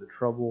care for the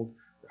troubled,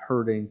 the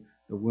hurting,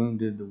 the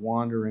wounded, the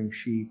wandering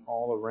sheep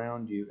all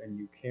around you, and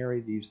you carry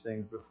these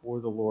things before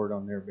the Lord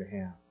on their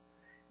behalf.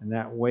 And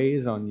that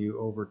weighs on you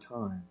over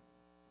time.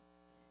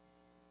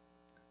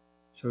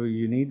 So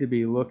you need to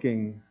be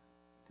looking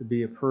to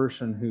be a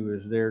person who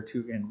is there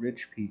to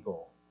enrich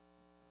people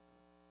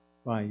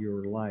by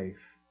your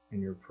life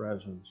and your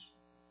presence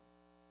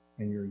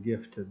and your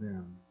gift to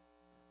them,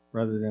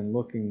 rather than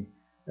looking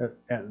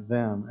at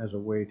them as a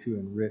way to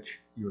enrich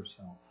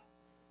yourself.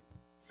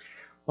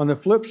 On the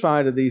flip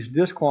side of these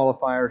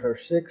disqualifiers are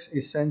 6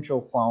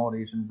 essential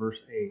qualities in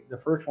verse 8. The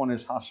first one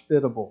is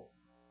hospitable.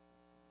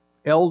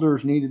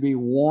 Elders need to be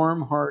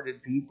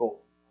warm-hearted people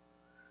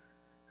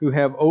who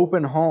have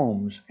open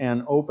homes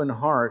and open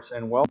hearts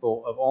and welcome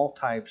people of all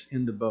types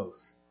into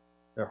both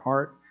their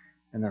heart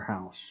and their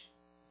house.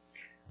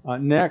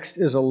 Next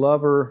is a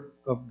lover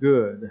of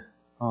good.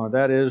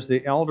 That is,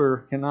 the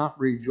elder cannot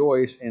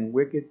rejoice in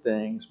wicked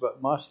things,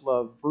 but must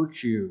love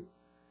virtue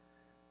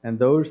and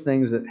those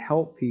things that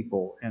help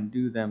people and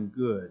do them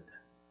good.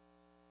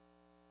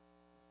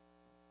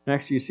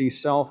 Next, you see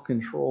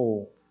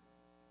self-control.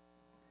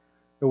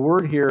 The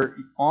word here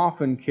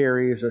often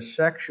carries a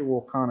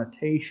sexual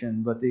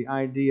connotation, but the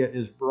idea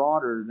is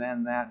broader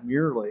than that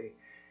merely,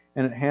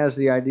 and it has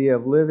the idea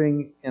of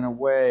living in a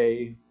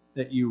way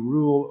that you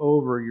rule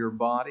over your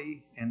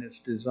body and its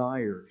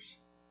desires.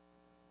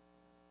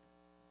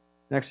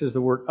 Next is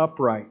the word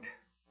upright,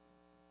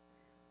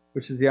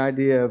 which is the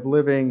idea of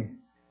living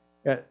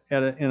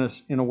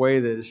in a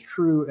way that is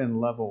true and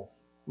level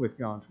with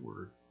God's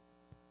Word.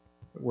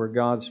 But where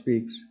God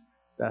speaks,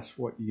 that's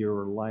what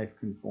your life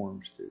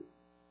conforms to.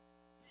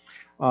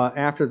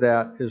 After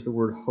that is the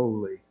word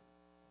holy,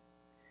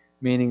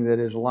 meaning that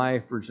his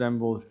life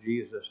resembles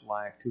Jesus'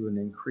 life to an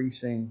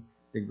increasing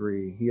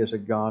degree. He is a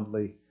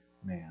godly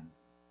man.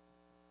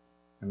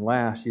 And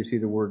last, you see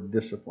the word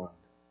disciplined.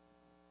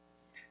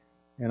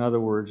 In other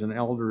words, an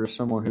elder is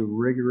someone who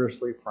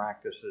rigorously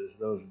practices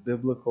those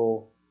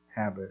biblical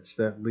habits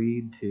that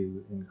lead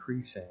to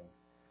increasing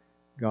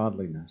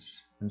godliness.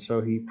 And so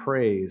he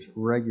prays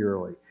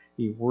regularly.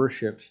 He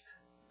worships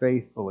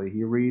faithfully.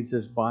 He reads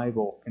his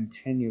Bible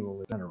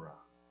continually, etc.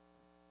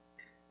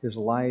 His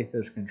life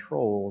is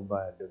controlled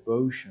by a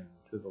devotion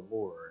to the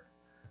Lord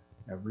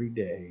every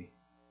day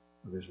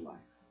of his life.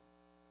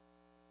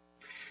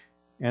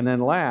 And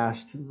then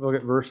last, look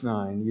at verse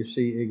 9. You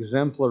see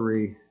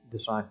exemplary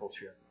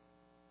discipleship.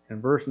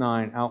 And verse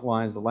 9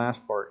 outlines the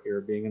last part here,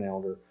 being an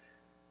elder,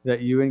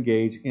 that you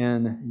engage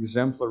in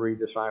exemplary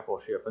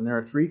discipleship. And there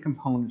are 3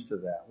 components to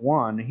that.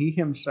 One, he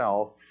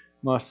himself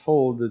must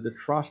hold to the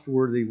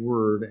trustworthy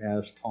word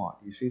as taught.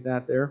 You see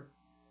that there?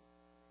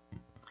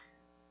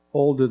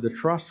 hold to the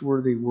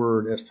trustworthy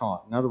word as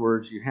taught. In other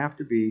words, you have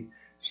to be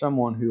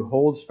someone who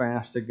holds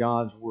fast to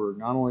God's word,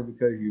 not only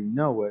because you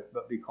know it,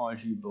 but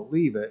because you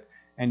believe it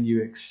and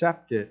you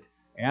accept it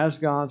as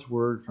God's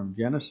word from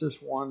Genesis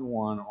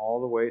 1:1 all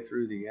the way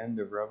through the end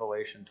of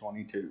Revelation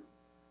 22.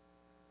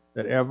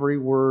 That every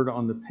word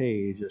on the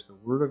page is the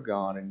word of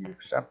God, and you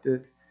accept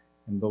it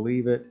and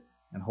believe it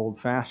and hold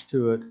fast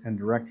to it and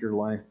direct your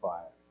life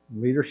by it.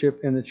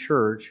 Leadership in the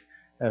church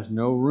has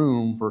no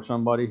room for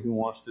somebody who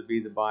wants to be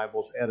the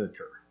Bible's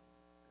editor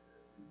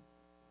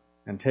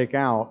and take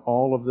out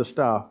all of the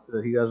stuff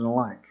that he doesn't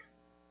like.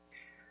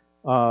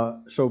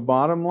 So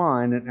bottom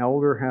line, an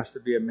elder has to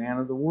be a man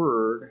of the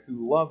word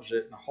who loves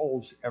it and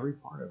holds every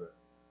part of it.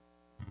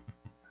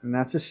 And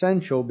that's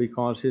essential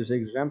because his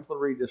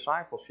exemplary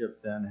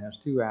discipleship then has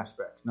two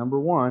aspects. Number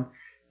one,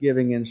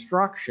 giving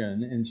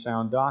instruction in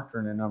sound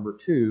doctrine, and number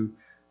two,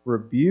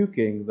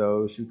 rebuking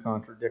those who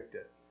contradict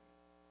it.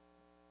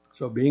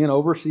 So being an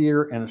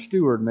overseer and a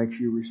steward makes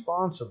you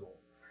responsible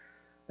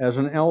as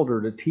an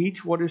elder to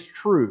teach what is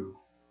true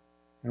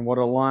and what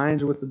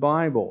aligns with the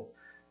Bible,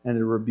 and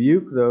to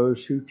rebuke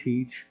those who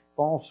teach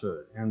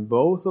falsehood. And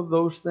both of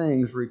those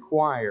things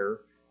require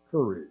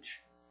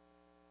courage.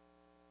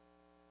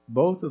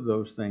 Both of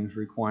those things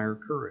require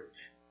courage.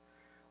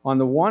 On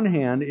the one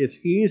hand, it's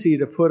easy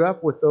to put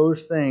up with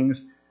those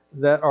things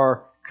that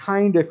are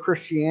kind of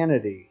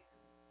Christianity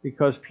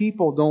because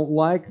people don't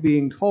like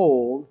being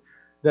told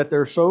that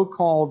their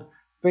so-called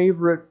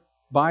favorite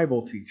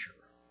Bible teacher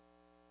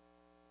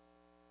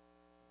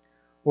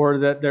or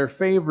that their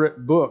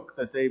favorite book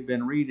that they've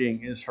been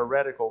reading is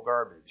heretical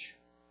garbage.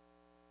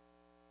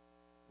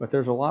 But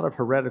there's a lot of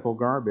heretical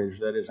garbage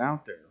that is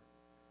out there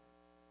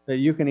that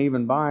you can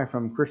even buy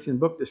from Christian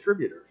book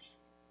distributors.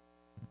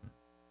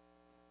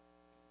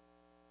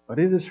 But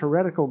it is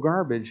heretical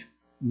garbage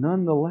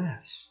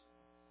nonetheless.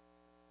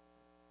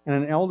 And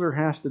an elder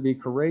has to be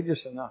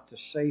courageous enough to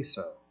say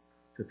so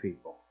to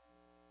people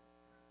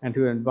and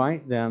to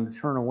invite them to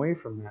turn away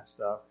from that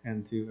stuff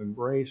and to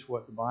embrace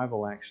what the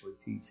Bible actually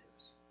teaches.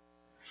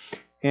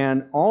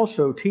 And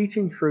also,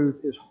 teaching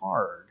truth is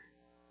hard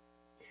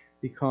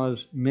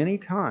because many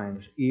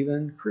times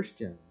even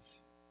Christians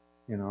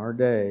in our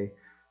day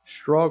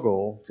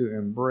struggle to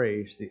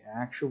embrace the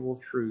actual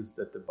truth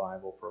that the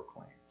Bible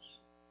proclaims.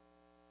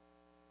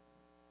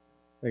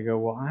 They go,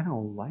 well, I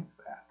don't like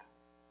that.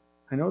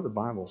 I know the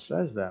Bible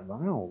says that, but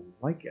I don't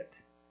like it.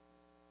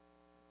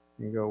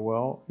 You go,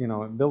 well,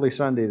 Billy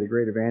Sunday, the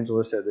great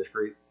evangelist, had this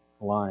great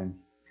line.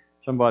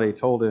 Somebody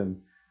told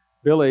him,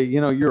 Billy,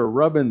 you're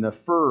rubbing the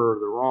fur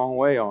the wrong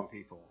way on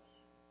people.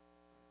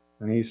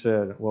 And he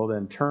said, well,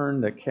 then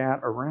turn the cat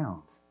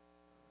around.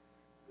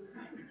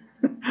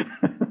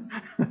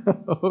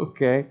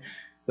 Okay.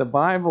 The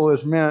Bible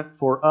is meant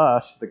for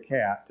us, the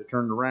cat, to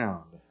turn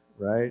around,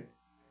 right?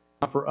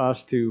 Not for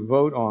us to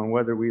vote on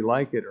whether we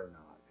like it or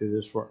not. It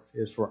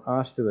is for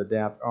us to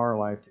adapt our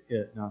life to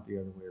it, not the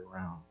other way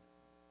around.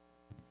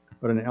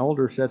 But an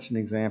elder sets an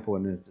example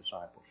in his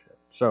discipleship.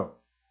 So,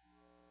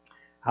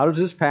 how does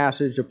this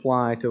passage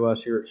apply to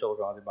us here at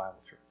Chillicothe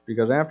Bible Church?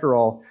 Because after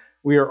all,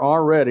 we are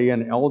already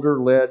an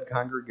elder-led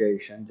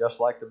congregation, just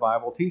like the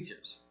Bible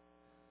teaches.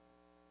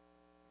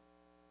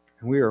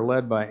 And we are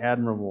led by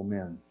admirable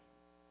men.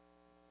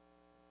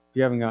 If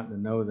you haven't gotten to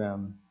know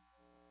them,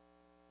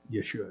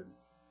 you should.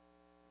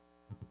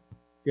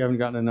 If you haven't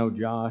gotten to know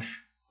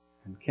Josh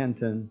and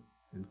Kenton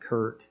and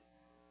Kurt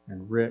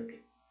and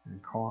Rick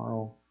and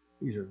Carl,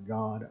 these are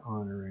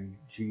God-honoring,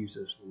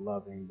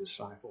 Jesus-loving,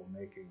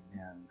 disciple-making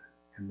men,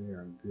 and they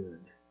are good,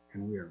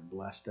 and we are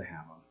blessed to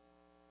have them.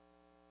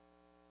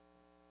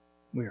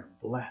 We are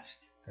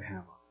blessed to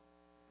have them.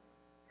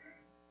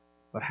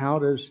 But how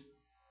does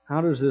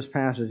this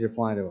passage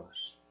apply to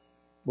us?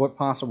 What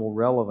possible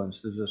relevance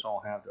does this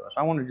all have to us?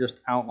 I want to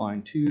just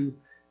outline two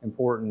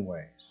important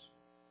ways.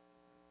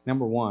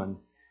 Number one,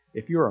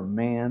 if you're a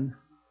man,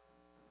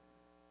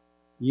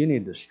 you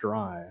need to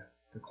strive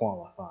to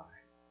qualify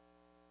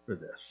for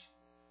this.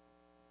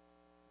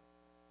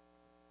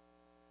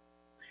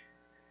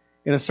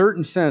 In a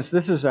certain sense,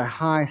 this is a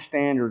high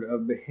standard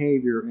of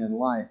behavior in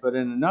life. But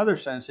in another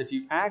sense, if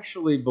you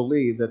actually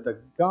believe that the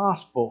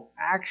gospel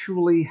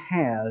actually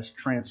has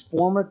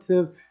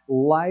transformative,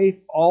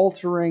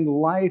 life-altering,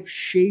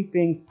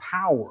 life-shaping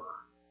power,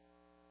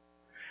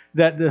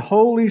 that the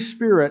Holy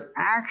Spirit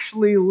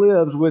actually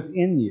lives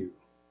within you,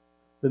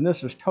 then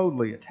this is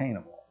totally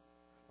attainable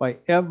by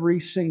every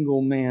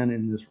single man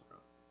in this room.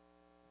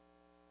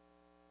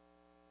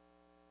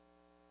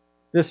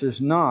 This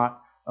is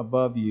not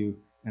above you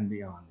and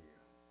beyond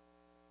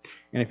you.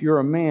 And if you're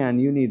a man,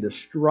 you need to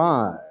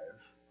strive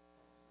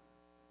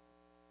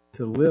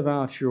to live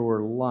out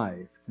your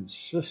life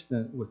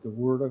consistent with the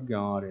Word of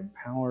God,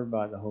 empowered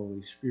by the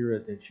Holy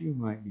Spirit, that you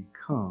might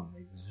become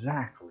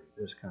exactly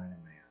this kind of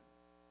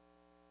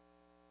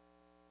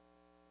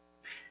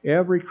man.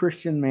 Every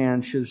Christian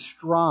man should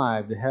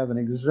strive to have an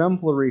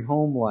exemplary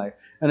home life,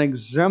 an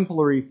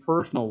exemplary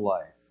personal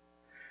life,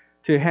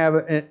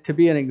 to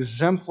be an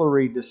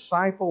exemplary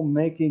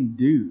disciple-making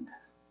dude.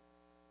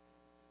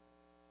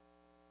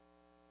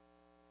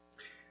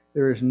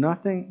 There's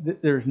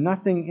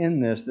nothing in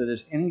this that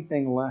is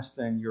anything less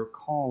than your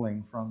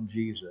calling from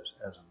Jesus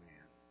as a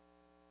man.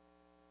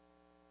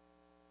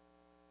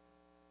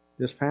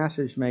 This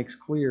passage makes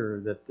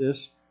clear that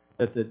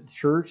the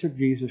Church of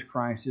Jesus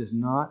Christ is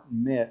not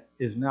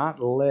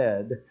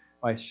led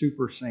by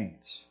super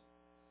saints.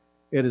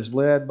 It is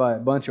led by a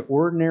bunch of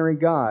ordinary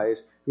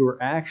guys who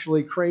are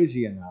actually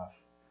crazy enough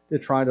to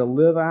try to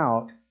live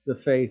out the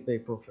faith they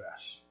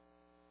profess.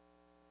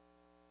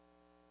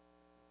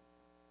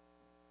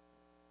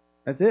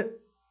 That's it.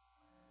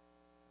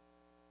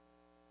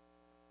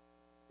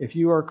 If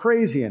you are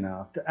crazy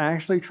enough to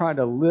actually try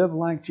to live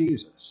like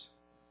Jesus,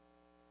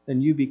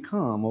 then you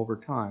become, over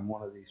time,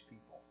 one of these people.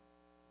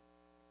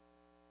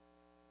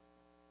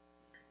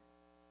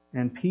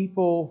 And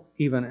people,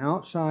 even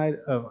outside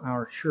of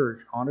our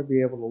church, ought to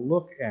be able to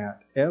look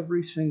at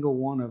every single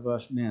one of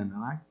us men,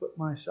 and I put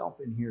myself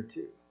in here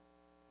too.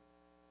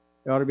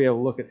 They ought to be able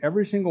to look at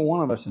every single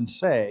one of us and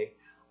say,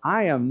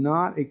 I am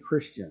not a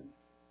Christian,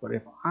 but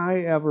if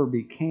I ever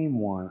became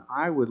one,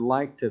 I would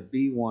like to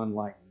be one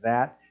like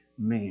that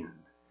man,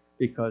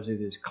 because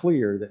it is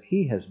clear that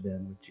he has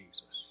been with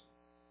Jesus.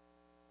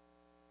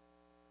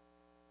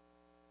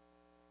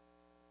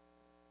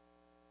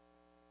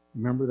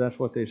 Remember, that's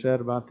what they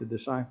said about the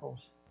disciples?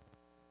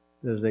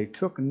 As they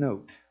took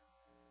note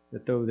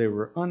that though they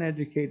were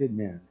uneducated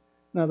men,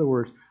 in other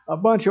words, a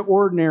bunch of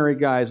ordinary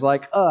guys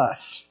like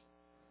us,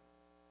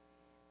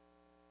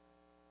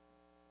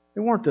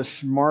 they weren't the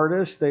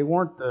smartest, it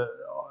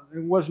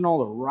wasn't all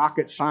the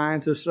rocket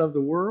scientists of the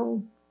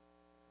world.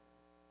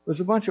 It was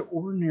a bunch of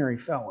ordinary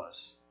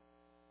fellas.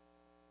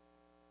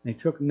 They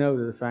took note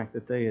of the fact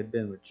that they had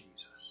been with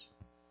Jesus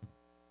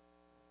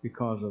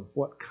because of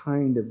what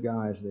kind of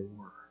guys they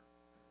were.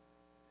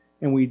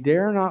 And we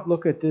dare not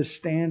look at this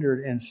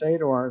standard and say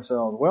to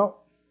ourselves,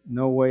 well,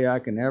 no way I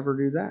can ever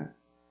do that.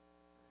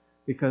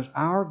 Because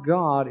our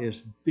God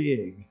is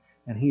big,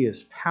 and He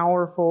is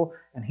powerful,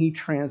 and He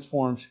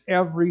transforms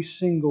every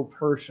single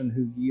person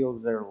who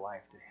yields their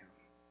life to Him.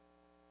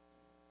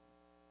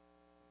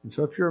 And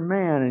so if you're a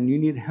man and you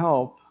need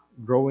help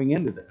growing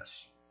into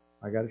this,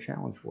 I got a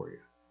challenge for you.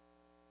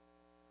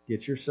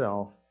 Get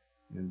yourself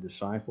in a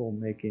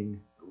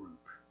disciple-making group.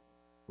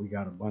 We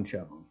got a bunch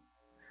of them.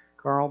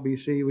 Carl,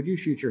 BC, would you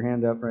shoot your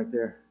hand up right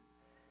there?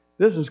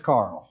 This is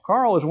Carl.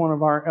 Carl is one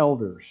of our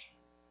elders,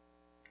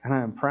 and I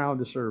am proud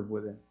to serve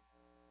with him.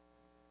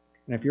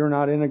 And if you're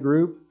not in a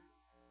group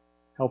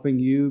helping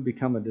you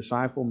become a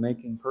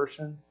disciple-making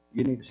person,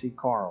 you need to see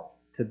Carl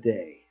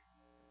today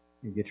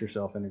and get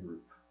yourself in a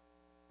group.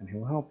 And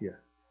he'll help you,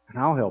 and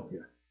I'll help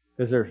you,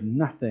 because there's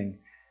nothing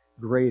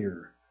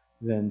greater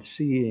than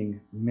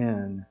seeing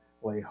men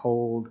lay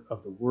hold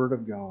of the Word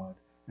of God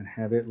and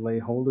have it lay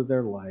hold of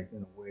their life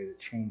in a way that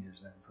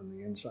changes them from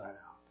the inside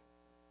out.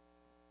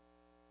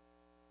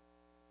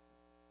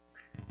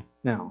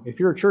 Now, if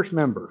you're a church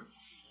member,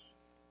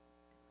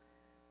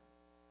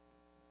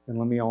 then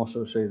let me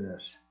also say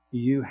this.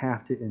 You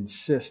have to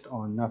insist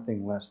on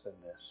nothing less than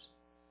this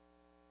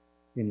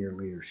in your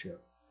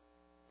leadership.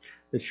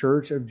 The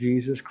Church of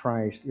Jesus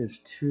Christ is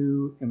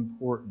too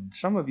important.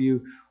 Some of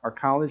you are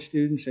college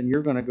students and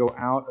you're going to go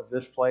out of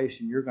this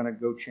place and you're going to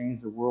go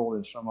change the world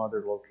in some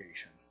other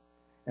location.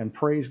 And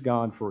praise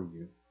God for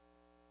you.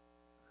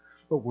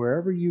 But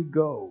wherever you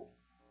go,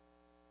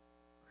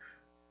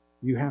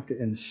 you have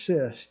to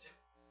insist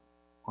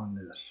on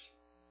this.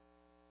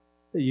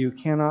 That you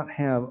cannot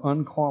have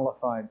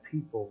unqualified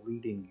people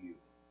leading you.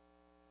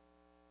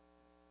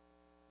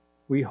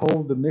 We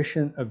hold the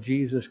mission of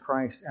Jesus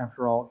Christ,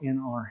 after all, in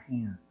our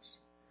hands.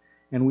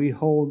 And we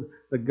hold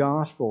the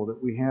gospel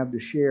that we have to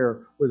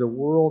share with a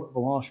world of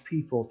lost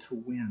people to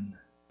win.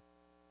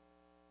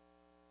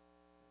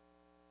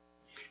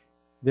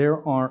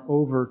 There are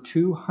over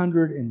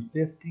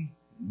 250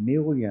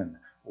 million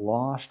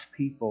lost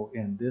people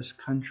in this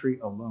country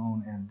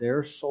alone, and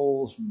their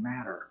souls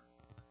matter.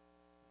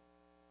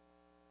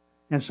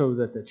 And so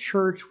that the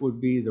church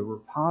would be the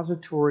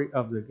repository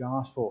of the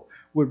gospel,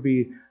 would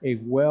be a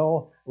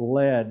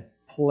well-led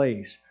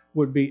place,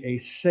 would be a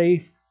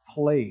safe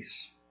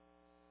place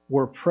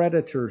where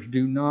predators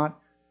do not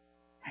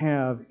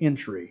have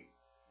entry,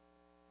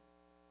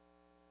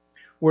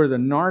 where the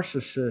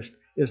narcissist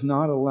is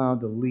not allowed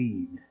to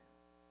lead,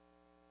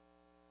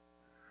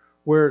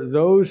 where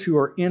those who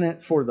are in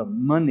it for the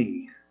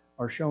money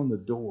are shown the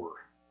door,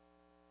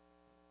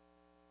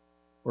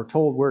 or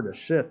told where to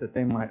sit that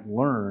they might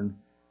learn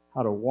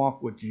how to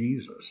walk with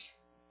Jesus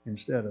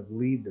instead of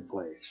lead the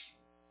place.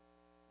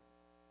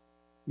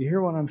 You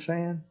hear what I'm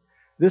saying?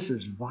 This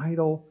is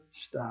vital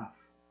stuff.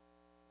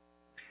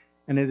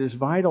 And it is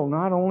vital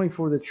not only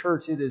for the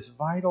church, it is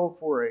vital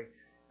for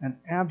an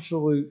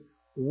absolute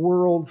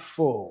world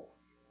full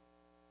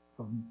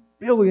of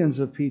billions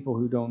of people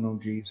who don't know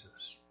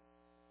Jesus.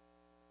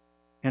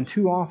 And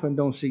too often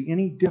don't see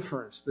any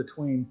difference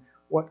between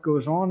what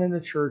goes on in the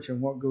church and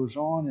what goes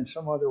on in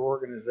some other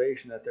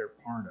organization that they're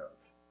part of.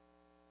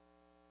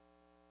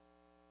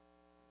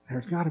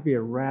 There's got to be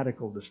a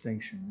radical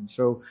distinction. And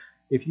so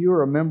if you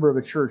are a member of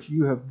a church,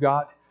 you have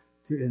got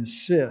to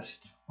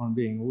insist on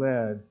being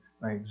led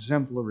by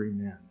exemplary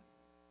men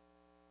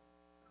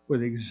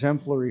with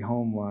exemplary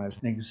home lives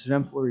and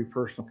exemplary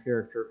personal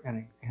character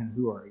and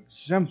who are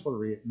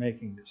exemplary at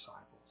making disciples.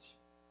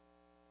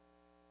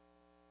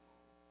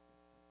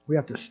 We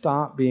have to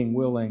stop being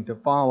willing to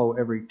follow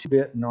every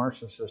two-bit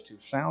narcissist who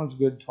sounds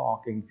good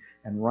talking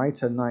and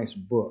writes a nice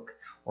book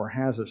or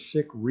has a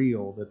sick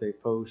reel that they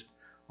post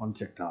on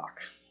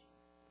TikTok.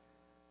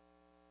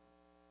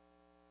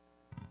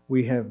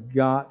 We have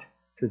got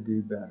to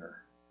do better.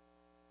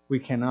 We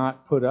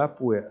cannot put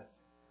up with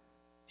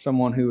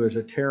someone who is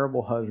a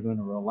terrible husband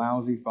or a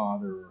lousy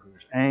father or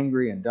who's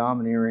angry and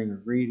domineering or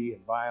greedy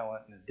and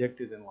violent and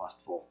addicted and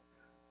lustful.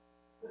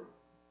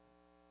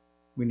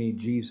 We need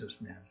Jesus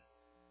men.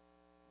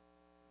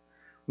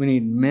 We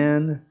need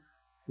men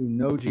who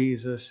know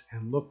Jesus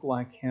and look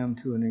like him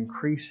to an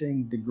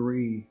increasing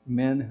degree,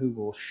 men who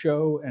will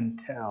show and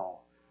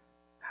tell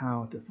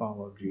how to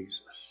follow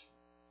Jesus,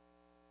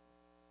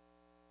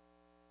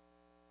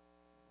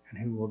 and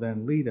who will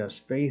then lead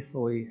us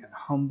faithfully and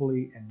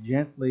humbly and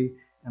gently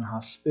and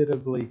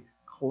hospitably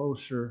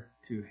closer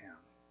to him.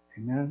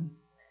 Amen?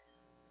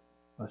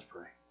 Let's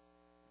pray.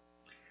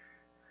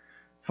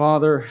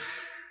 Father,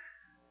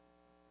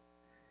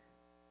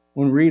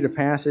 when we read a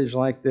passage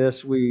like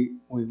this, we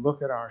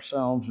look at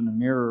ourselves in the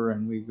mirror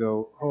and we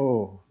go,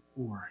 oh,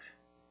 Lord,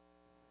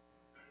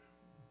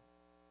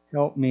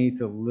 help me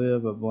to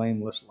live a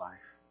blameless life.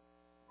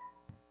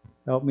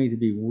 Help me to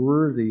be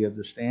worthy of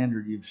the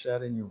standard you've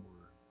set in your word.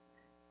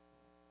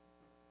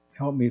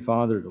 Help me,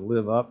 Father, to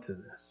live up to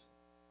this.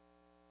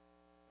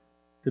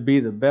 To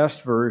be the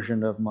best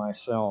version of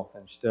myself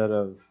instead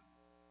of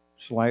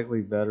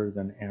slightly better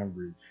than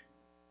average.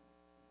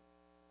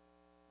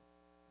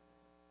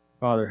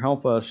 Father,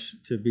 help us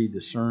to be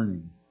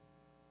discerning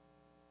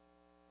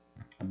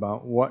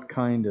about what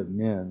kind of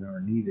men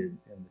are needed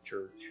in the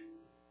church.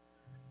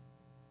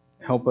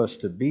 Help us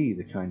to be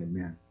the kind of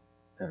men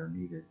that are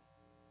needed.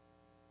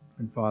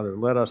 And Father,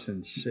 let us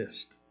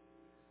insist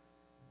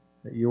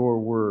that your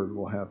word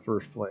will have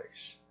first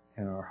place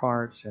in our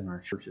hearts, in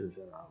our churches,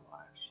 in our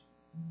lives.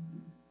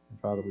 And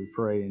Father, we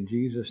pray in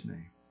Jesus'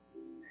 name.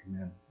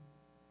 Amen.